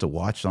choose to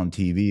watch on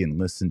TV and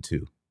listen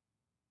to.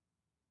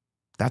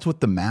 That's what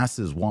the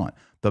masses want.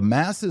 The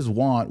masses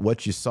want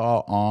what you saw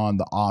on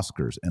the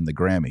Oscars and the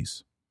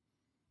Grammys.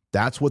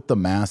 That's what the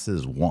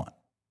masses want.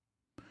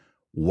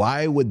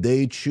 Why would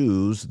they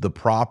choose the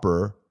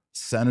proper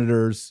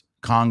senators,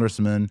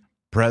 congressmen,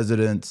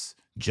 presidents,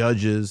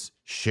 judges,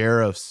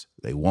 sheriffs?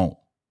 They won't.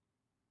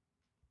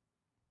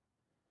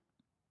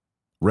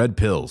 Red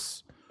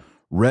pills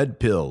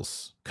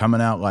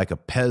coming out like a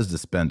Pez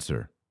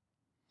dispenser.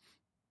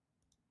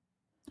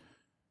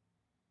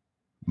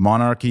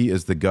 Monarchy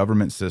is the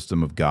government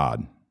system of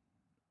God.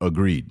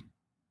 Agreed.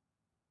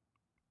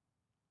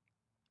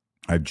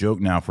 I've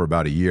joked now for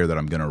about a year that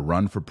I'm going to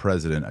run for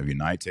president of the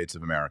United States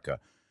of America.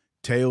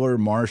 Taylor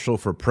Marshall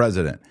for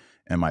president.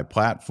 And my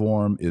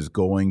platform is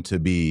going to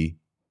be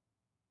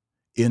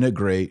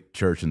integrate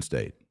church and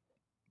state.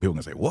 People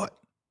are going to say, what?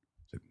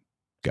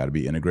 Got to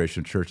be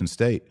integration of church and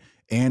state.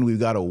 And we've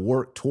got to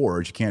work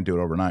towards, you can't do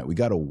it overnight, we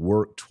got to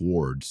work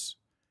towards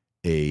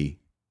a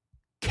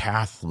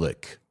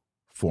Catholic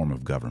form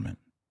of government,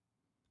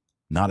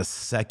 not a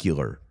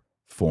secular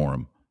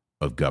form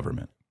of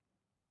government.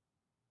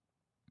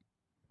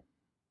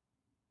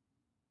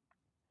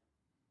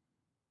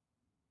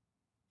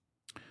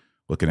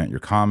 Looking at your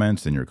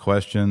comments and your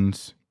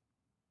questions.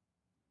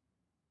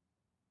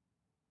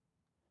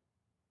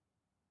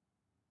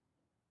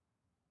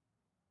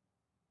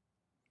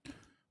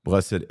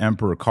 Blessed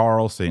Emperor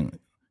Carl, Saint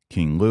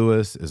King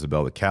Louis,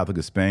 Isabel the Catholic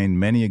of Spain,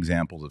 many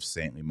examples of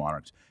saintly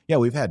monarchs. Yeah,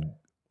 we've had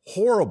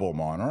horrible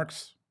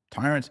monarchs,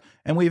 tyrants,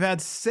 and we've had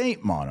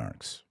saint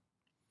monarchs.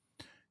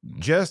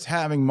 Just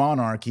having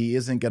monarchy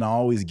isn't going to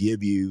always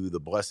give you the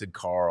Blessed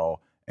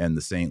Carl and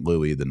the Saint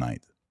Louis the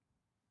Ninth.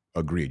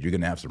 Agreed. You're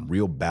going to have some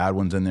real bad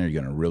ones in there.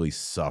 You're going to really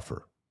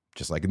suffer.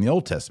 Just like in the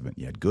Old Testament,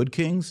 you had good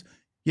kings,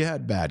 you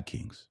had bad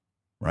kings,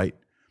 right?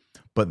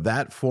 But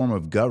that form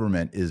of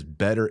government is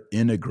better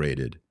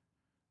integrated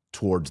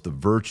towards the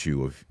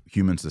virtue of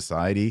human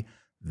society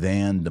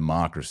than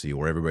democracy,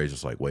 where everybody's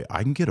just like, wait,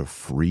 I can get a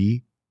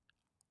free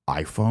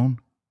iPhone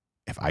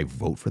if I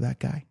vote for that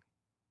guy?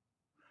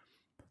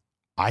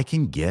 I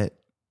can get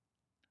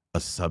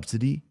a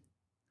subsidy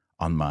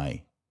on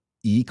my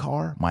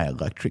e-car, my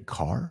electric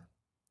car,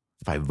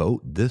 if I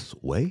vote this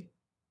way?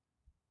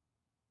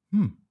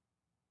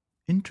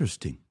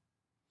 Interesting.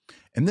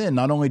 And then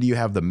not only do you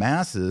have the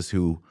masses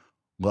who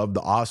love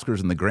the Oscars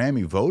and the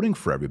Grammy voting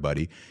for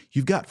everybody,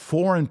 you've got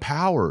foreign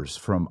powers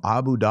from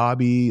Abu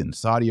Dhabi and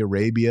Saudi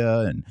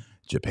Arabia and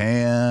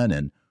Japan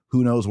and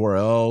who knows where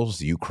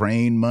else,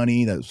 Ukraine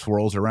money that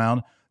swirls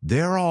around.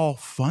 They're all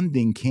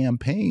funding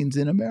campaigns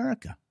in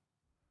America.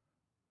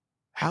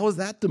 How is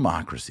that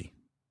democracy?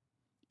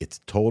 It's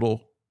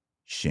total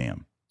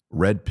sham.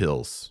 Red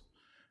pills.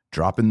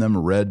 Dropping them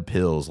red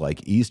pills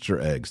like Easter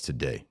eggs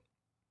today.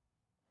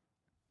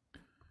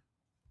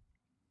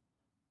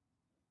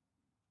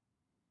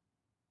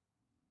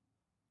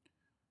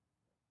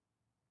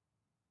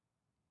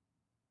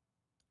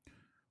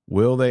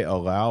 Will they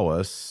allow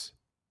us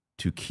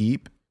to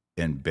keep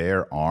and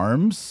bear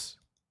arms?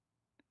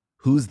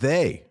 Who's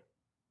they?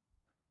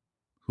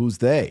 Who's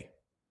they?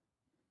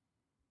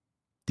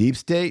 Deep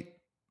state?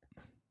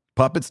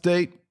 Puppet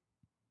state?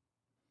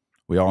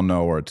 We all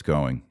know where it's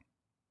going.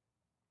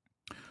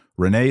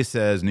 Renee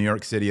says New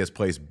York City has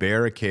placed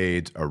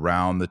barricades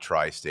around the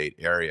tri-state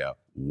area.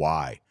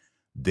 Why?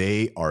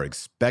 They are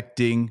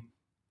expecting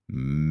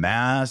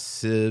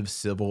massive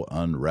civil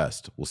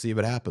unrest. We'll see if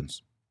it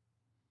happens.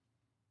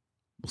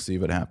 We'll see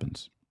if it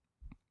happens.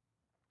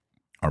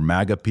 Are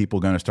MAGA people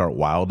going to start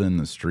wilding in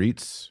the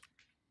streets?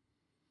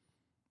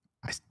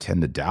 I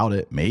tend to doubt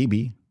it.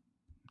 Maybe.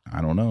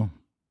 I don't know.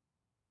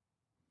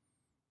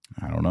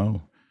 I don't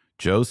know.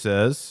 Joe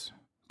says,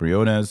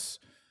 Briones,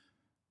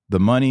 the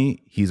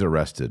money, he's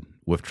arrested.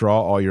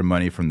 Withdraw all your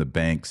money from the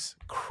banks,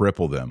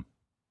 cripple them.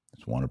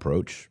 That's one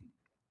approach.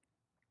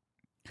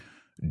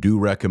 Do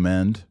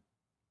recommend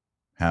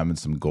having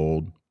some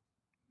gold,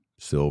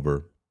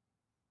 silver,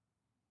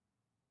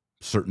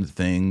 certain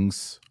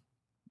things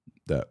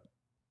that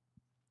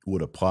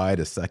would apply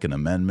to Second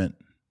Amendment,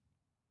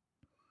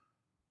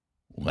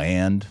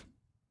 land,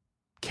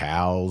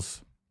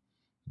 cows,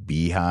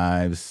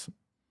 beehives,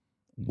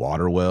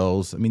 water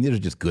wells. I mean, these are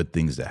just good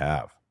things to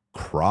have.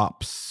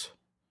 Crops.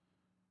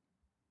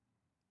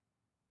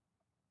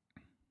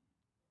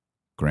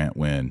 Grant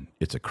Wynn,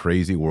 it's a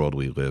crazy world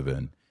we live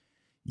in.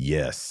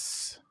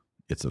 Yes,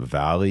 it's a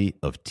valley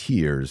of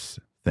tears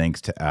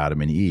thanks to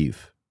Adam and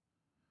Eve.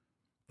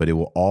 But it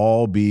will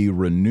all be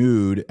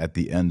renewed at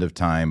the end of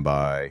time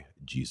by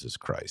Jesus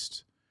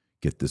Christ.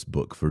 Get this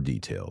book for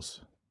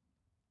details.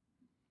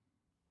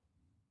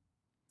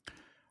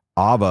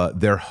 Ava,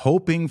 they're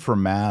hoping for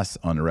mass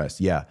unrest.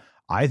 Yeah,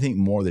 I think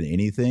more than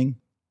anything,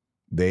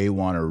 they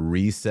want to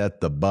reset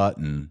the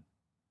button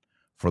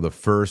for the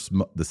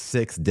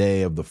 6th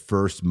day of the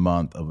first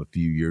month of a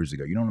few years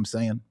ago. You know what I'm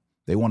saying?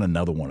 They want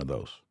another one of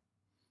those.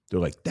 They're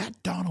like,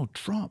 that Donald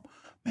Trump,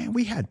 man,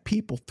 we had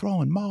people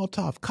throwing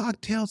Molotov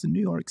cocktails in New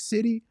York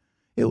City.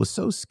 It was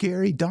so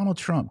scary. Donald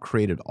Trump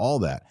created all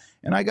that.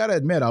 And I got to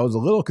admit, I was a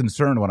little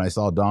concerned when I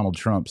saw Donald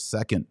Trump's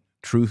second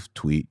truth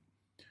tweet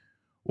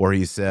where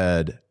he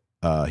said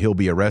he'll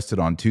be arrested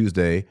on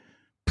Tuesday.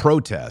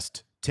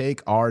 Protest,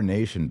 take our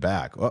nation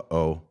back.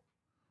 Uh-oh.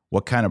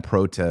 What kind of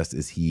protest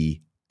is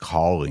he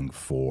calling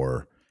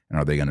for? And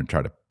are they going to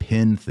try to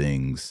pin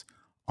things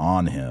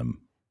on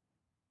him?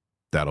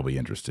 That'll be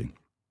interesting.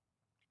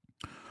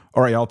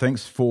 All right, y'all.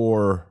 Thanks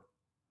for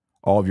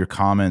all of your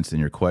comments and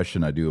your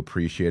question. I do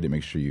appreciate it.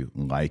 Make sure you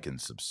like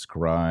and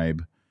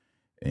subscribe.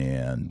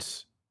 And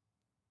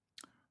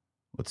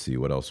let's see,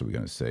 what else are we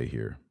going to say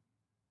here?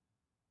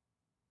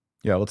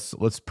 Yeah,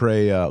 let's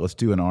pray. Let's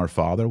do an Our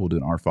Father. We'll do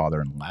an Our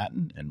Father in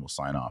Latin, and we'll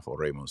sign off.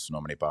 Oremus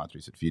nomine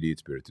Patris et Filii et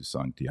Spiritus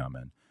Sancti.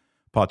 Amen.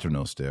 Pater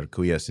noster,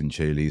 qui es in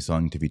caeli,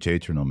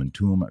 sanctificetur nomen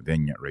tuum,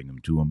 veniat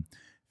regnum tuum,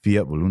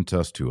 fiat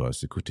voluntas tua,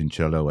 sicut in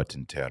cielo et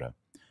in terra.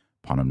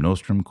 Panem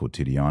nostrum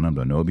quotidianum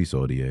da nobis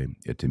hodie,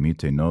 et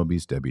dimitte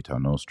nobis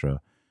debita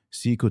nostra,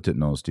 sicut et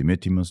nos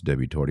dimittimus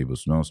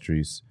debitoribus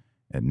nostris,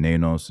 et ne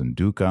nos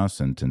inducas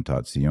in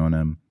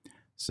tentationem,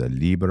 sed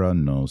libera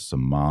nos a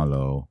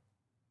malo.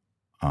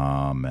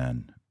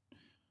 Amen.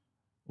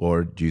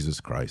 Lord Jesus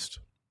Christ,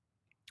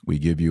 we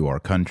give you our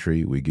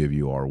country, we give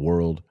you our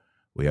world.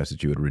 We ask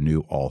that you would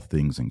renew all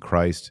things in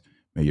Christ.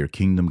 May your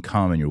kingdom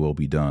come and your will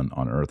be done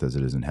on earth as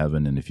it is in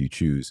heaven. And if you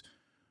choose,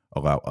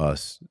 allow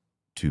us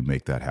to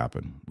make that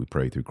happen. We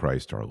pray through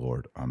Christ our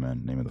Lord. Amen.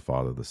 In the name of the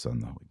Father, the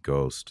Son, the Holy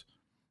Ghost.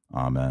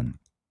 Amen.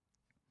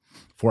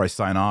 Before I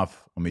sign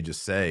off, let me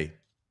just say,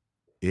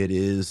 it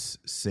is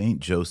St.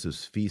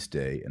 Joseph's feast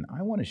day, and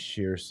I want to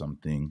share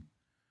something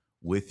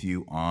with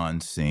you on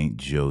St.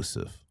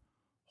 Joseph.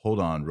 Hold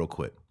on real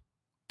quick.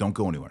 Don't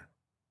go anywhere.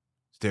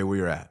 Stay where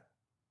you're at.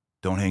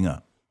 Don't hang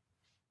up.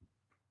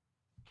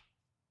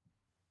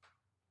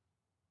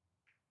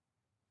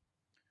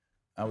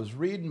 I was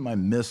reading my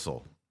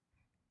missal.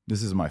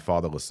 This is my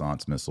Father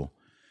Lassant's missal.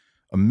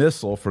 A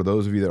missal, for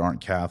those of you that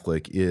aren't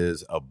Catholic,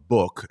 is a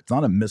book. It's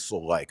not a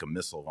missal like a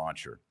missile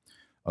launcher.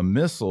 A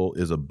missal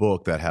is a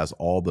book that has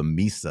all the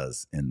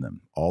misas in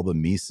them. All the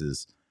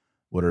misas.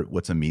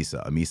 What's a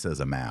misa? A misa is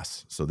a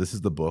mass. So this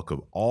is the book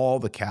of all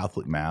the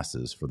Catholic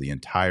masses for the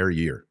entire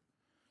year.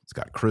 It's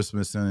got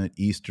Christmas in it,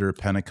 Easter,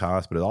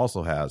 Pentecost, but it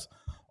also has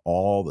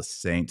all the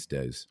saints'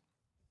 days.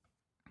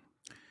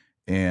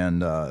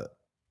 And I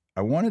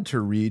wanted to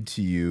read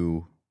to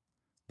you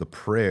the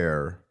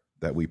prayer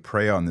that we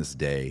pray on this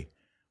day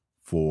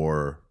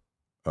for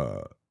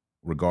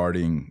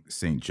regarding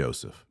St.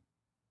 Joseph.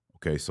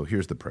 Okay, so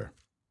here's the prayer.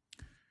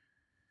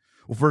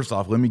 Well, first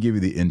off, let me give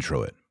you the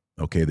introit.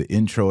 Okay, the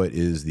introit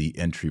is the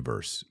entry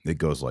verse. It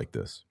goes like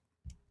this.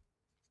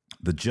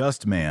 The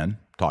just man,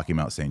 talking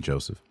about St.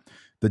 Joseph,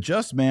 the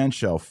just man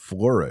shall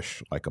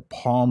flourish like a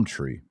palm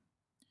tree.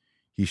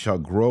 He shall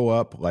grow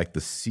up like the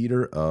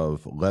cedar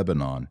of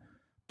Lebanon,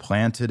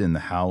 planted in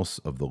the house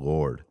of the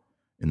Lord,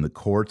 in the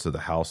courts of the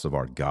house of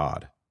our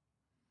God.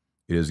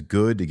 It is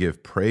good to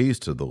give praise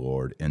to the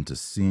Lord and to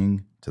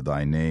sing to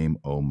thy name,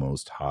 O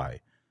Most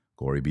High.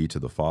 Glory be to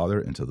the Father,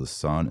 and to the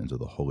Son, and to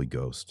the Holy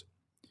Ghost.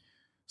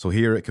 So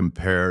here it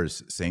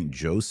compares St.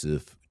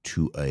 Joseph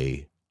to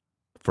a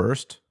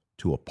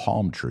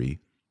palm tree,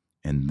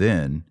 and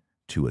then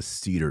to a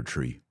cedar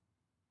tree.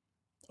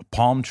 A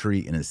palm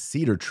tree and a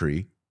cedar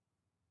tree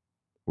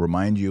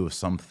remind you of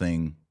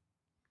something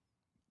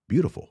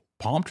beautiful.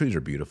 Palm trees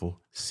are beautiful.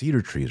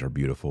 Cedar trees are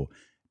beautiful.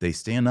 They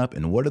stand up,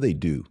 and what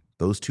do?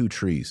 Those two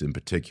trees in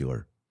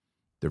particular,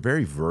 they're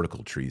very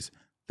vertical trees.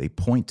 They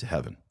point to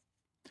heaven.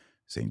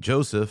 St.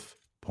 Joseph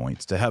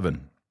points to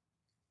heaven.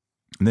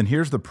 And then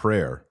here's the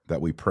prayer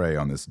that we pray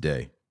on this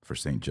day for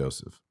St.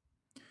 Joseph.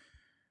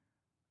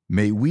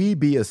 May we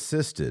be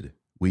assisted,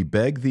 we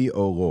beg thee,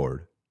 O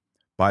Lord,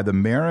 by the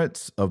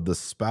merits of the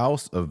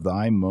spouse of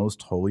thy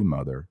most holy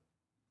mother,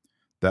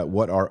 that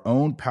what our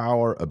own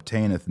power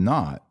obtaineth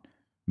not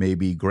may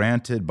be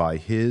granted by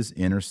his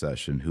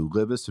intercession, who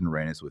liveth and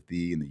reigneth with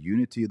thee in the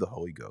unity of the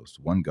Holy Ghost,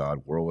 one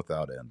God, world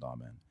without end.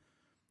 Amen.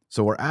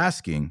 So we're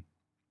asking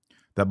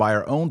that by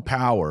our own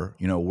power,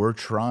 we're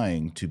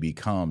trying to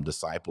become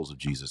disciples of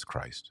Jesus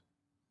Christ,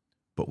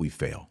 but we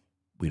fail.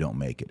 We don't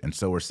make it. And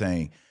so we're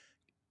saying,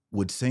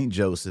 would St.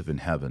 Joseph in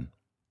heaven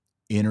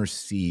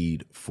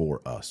intercede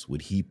for us?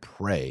 Would he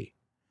pray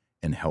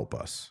and help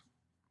us?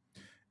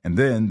 And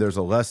then there's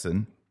a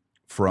lesson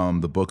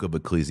from the book of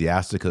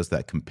Ecclesiasticus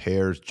that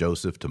compares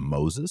Joseph to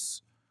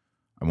Moses.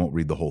 I won't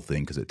read the whole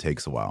thing because it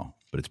takes a while,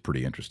 but it's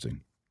pretty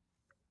interesting.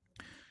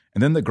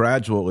 And then the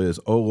gradual is,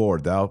 O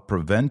Lord, thou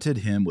prevented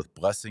him with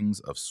blessings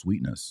of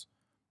sweetness.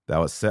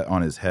 Thou hast set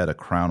on his head a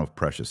crown of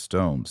precious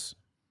stones.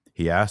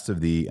 He asked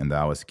of thee, and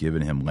thou hast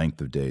given him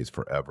length of days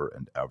forever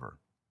and ever.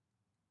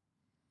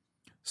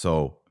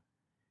 So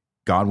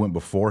God went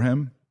before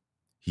him.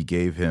 He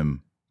gave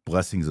him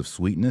blessings of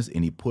sweetness,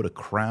 and he put a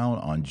crown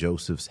on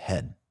Joseph's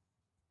head.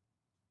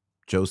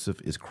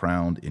 Joseph is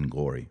crowned in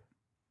glory.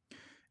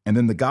 And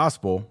then the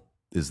gospel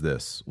is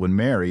this. When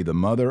Mary, the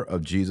mother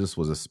of Jesus,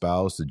 was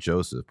espoused to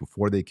Joseph,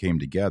 before they came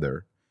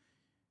together,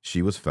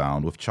 she was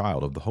found with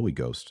child of the Holy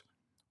Ghost.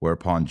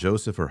 Whereupon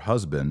Joseph, her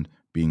husband,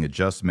 being a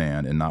just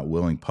man and not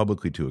willing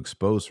publicly to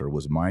expose her,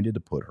 was minded to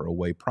put her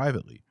away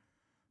privately.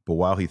 But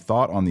while he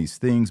thought on these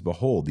things,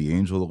 behold, the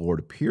angel of the Lord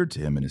appeared to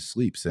him in his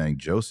sleep, saying,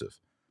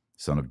 Joseph,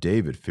 son of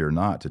David, fear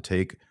not to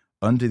take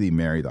unto thee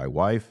Mary thy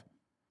wife,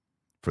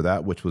 for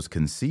that which was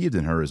conceived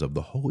in her is of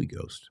the Holy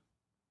Ghost.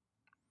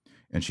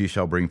 And she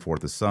shall bring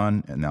forth a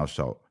son, and thou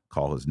shalt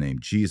call his name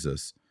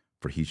Jesus,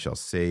 for he shall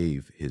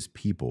save his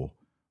people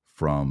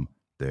from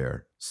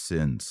their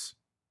sins.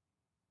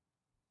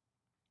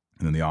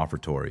 And then the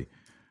offertory.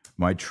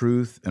 My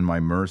truth and my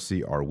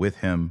mercy are with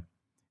him,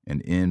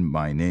 and in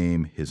my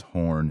name his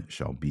horn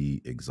shall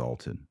be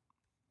exalted.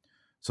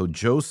 So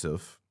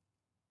Joseph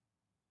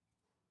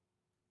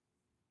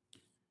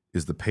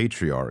is the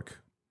patriarch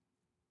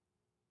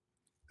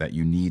that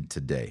you need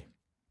today.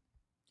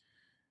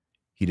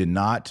 He did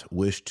not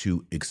wish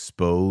to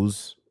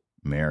expose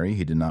Mary.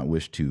 He did not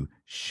wish to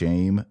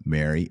shame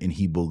Mary. And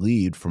he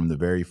believed from the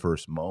very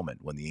first moment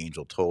when the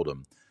angel told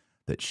him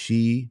that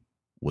she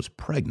was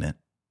pregnant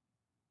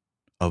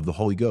of the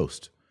Holy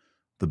Ghost.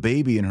 The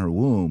baby in her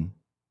womb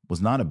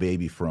was not a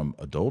baby from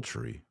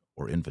adultery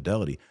or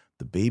infidelity.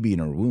 The baby in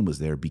her womb was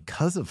there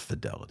because of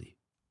fidelity,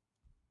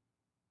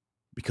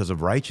 because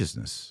of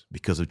righteousness,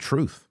 because of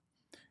truth.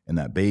 And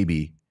that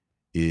baby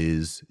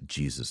is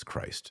Jesus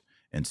Christ.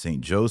 And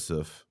St.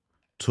 Joseph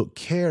took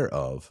care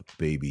of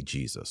baby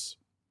Jesus.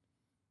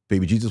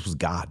 Baby Jesus was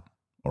God.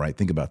 All right,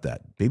 think about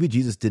that. Baby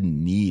Jesus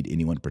didn't need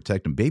anyone to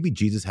protect him. Baby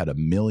Jesus had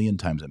 1,000,000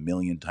 times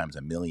 1,000,000 times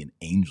 1,000,000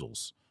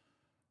 angels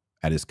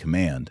at his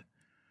command.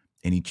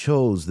 And he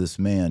chose this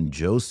man,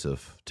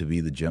 Joseph, to be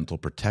the gentle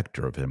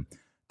protector of him.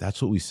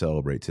 That's what we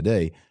celebrate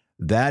today.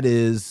 That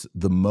is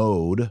the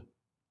mode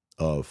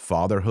of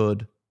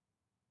fatherhood,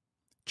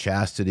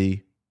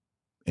 chastity,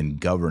 and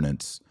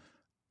governance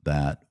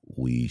that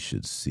we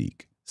should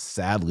seek.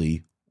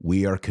 Sadly,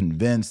 we are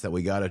convinced that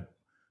we got to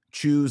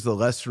choose the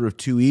lesser of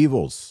two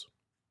evils.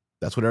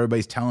 That's what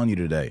everybody's telling you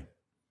today.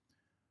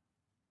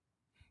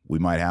 We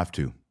might have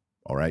to,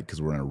 all right,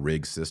 because we're in a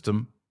rigged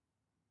system.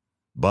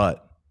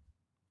 But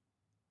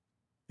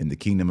in the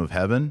kingdom of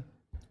heaven,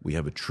 we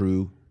have a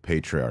true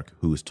patriarch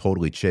who is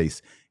totally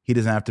chaste. He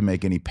doesn't have to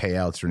make any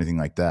payouts or anything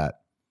like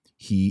that.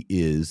 He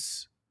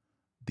is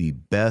the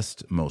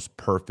best, most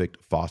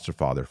perfect foster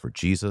father for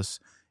Jesus,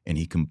 and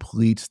he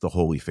completes the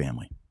Holy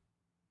Family.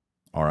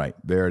 All right,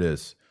 there it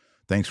is.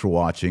 Thanks for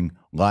watching.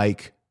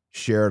 Like,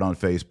 share it on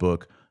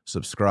Facebook,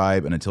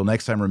 subscribe, and until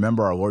next time,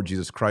 remember our Lord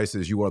Jesus Christ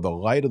says, you are the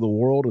light of the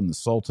world and the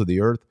salt of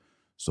the earth.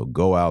 So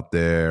go out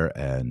there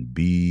and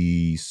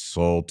be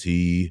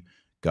salty.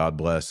 God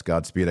bless.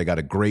 Godspeed. I got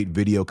a great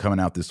video coming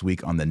out this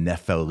week on the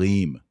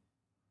Nephilim,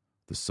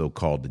 the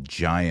so-called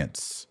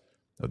giants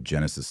of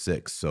Genesis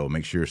 6. So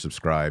make sure you're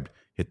subscribed,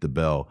 hit the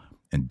bell,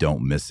 and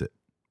don't miss it.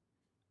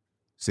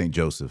 St.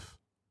 Joseph,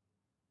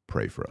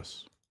 pray for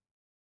us.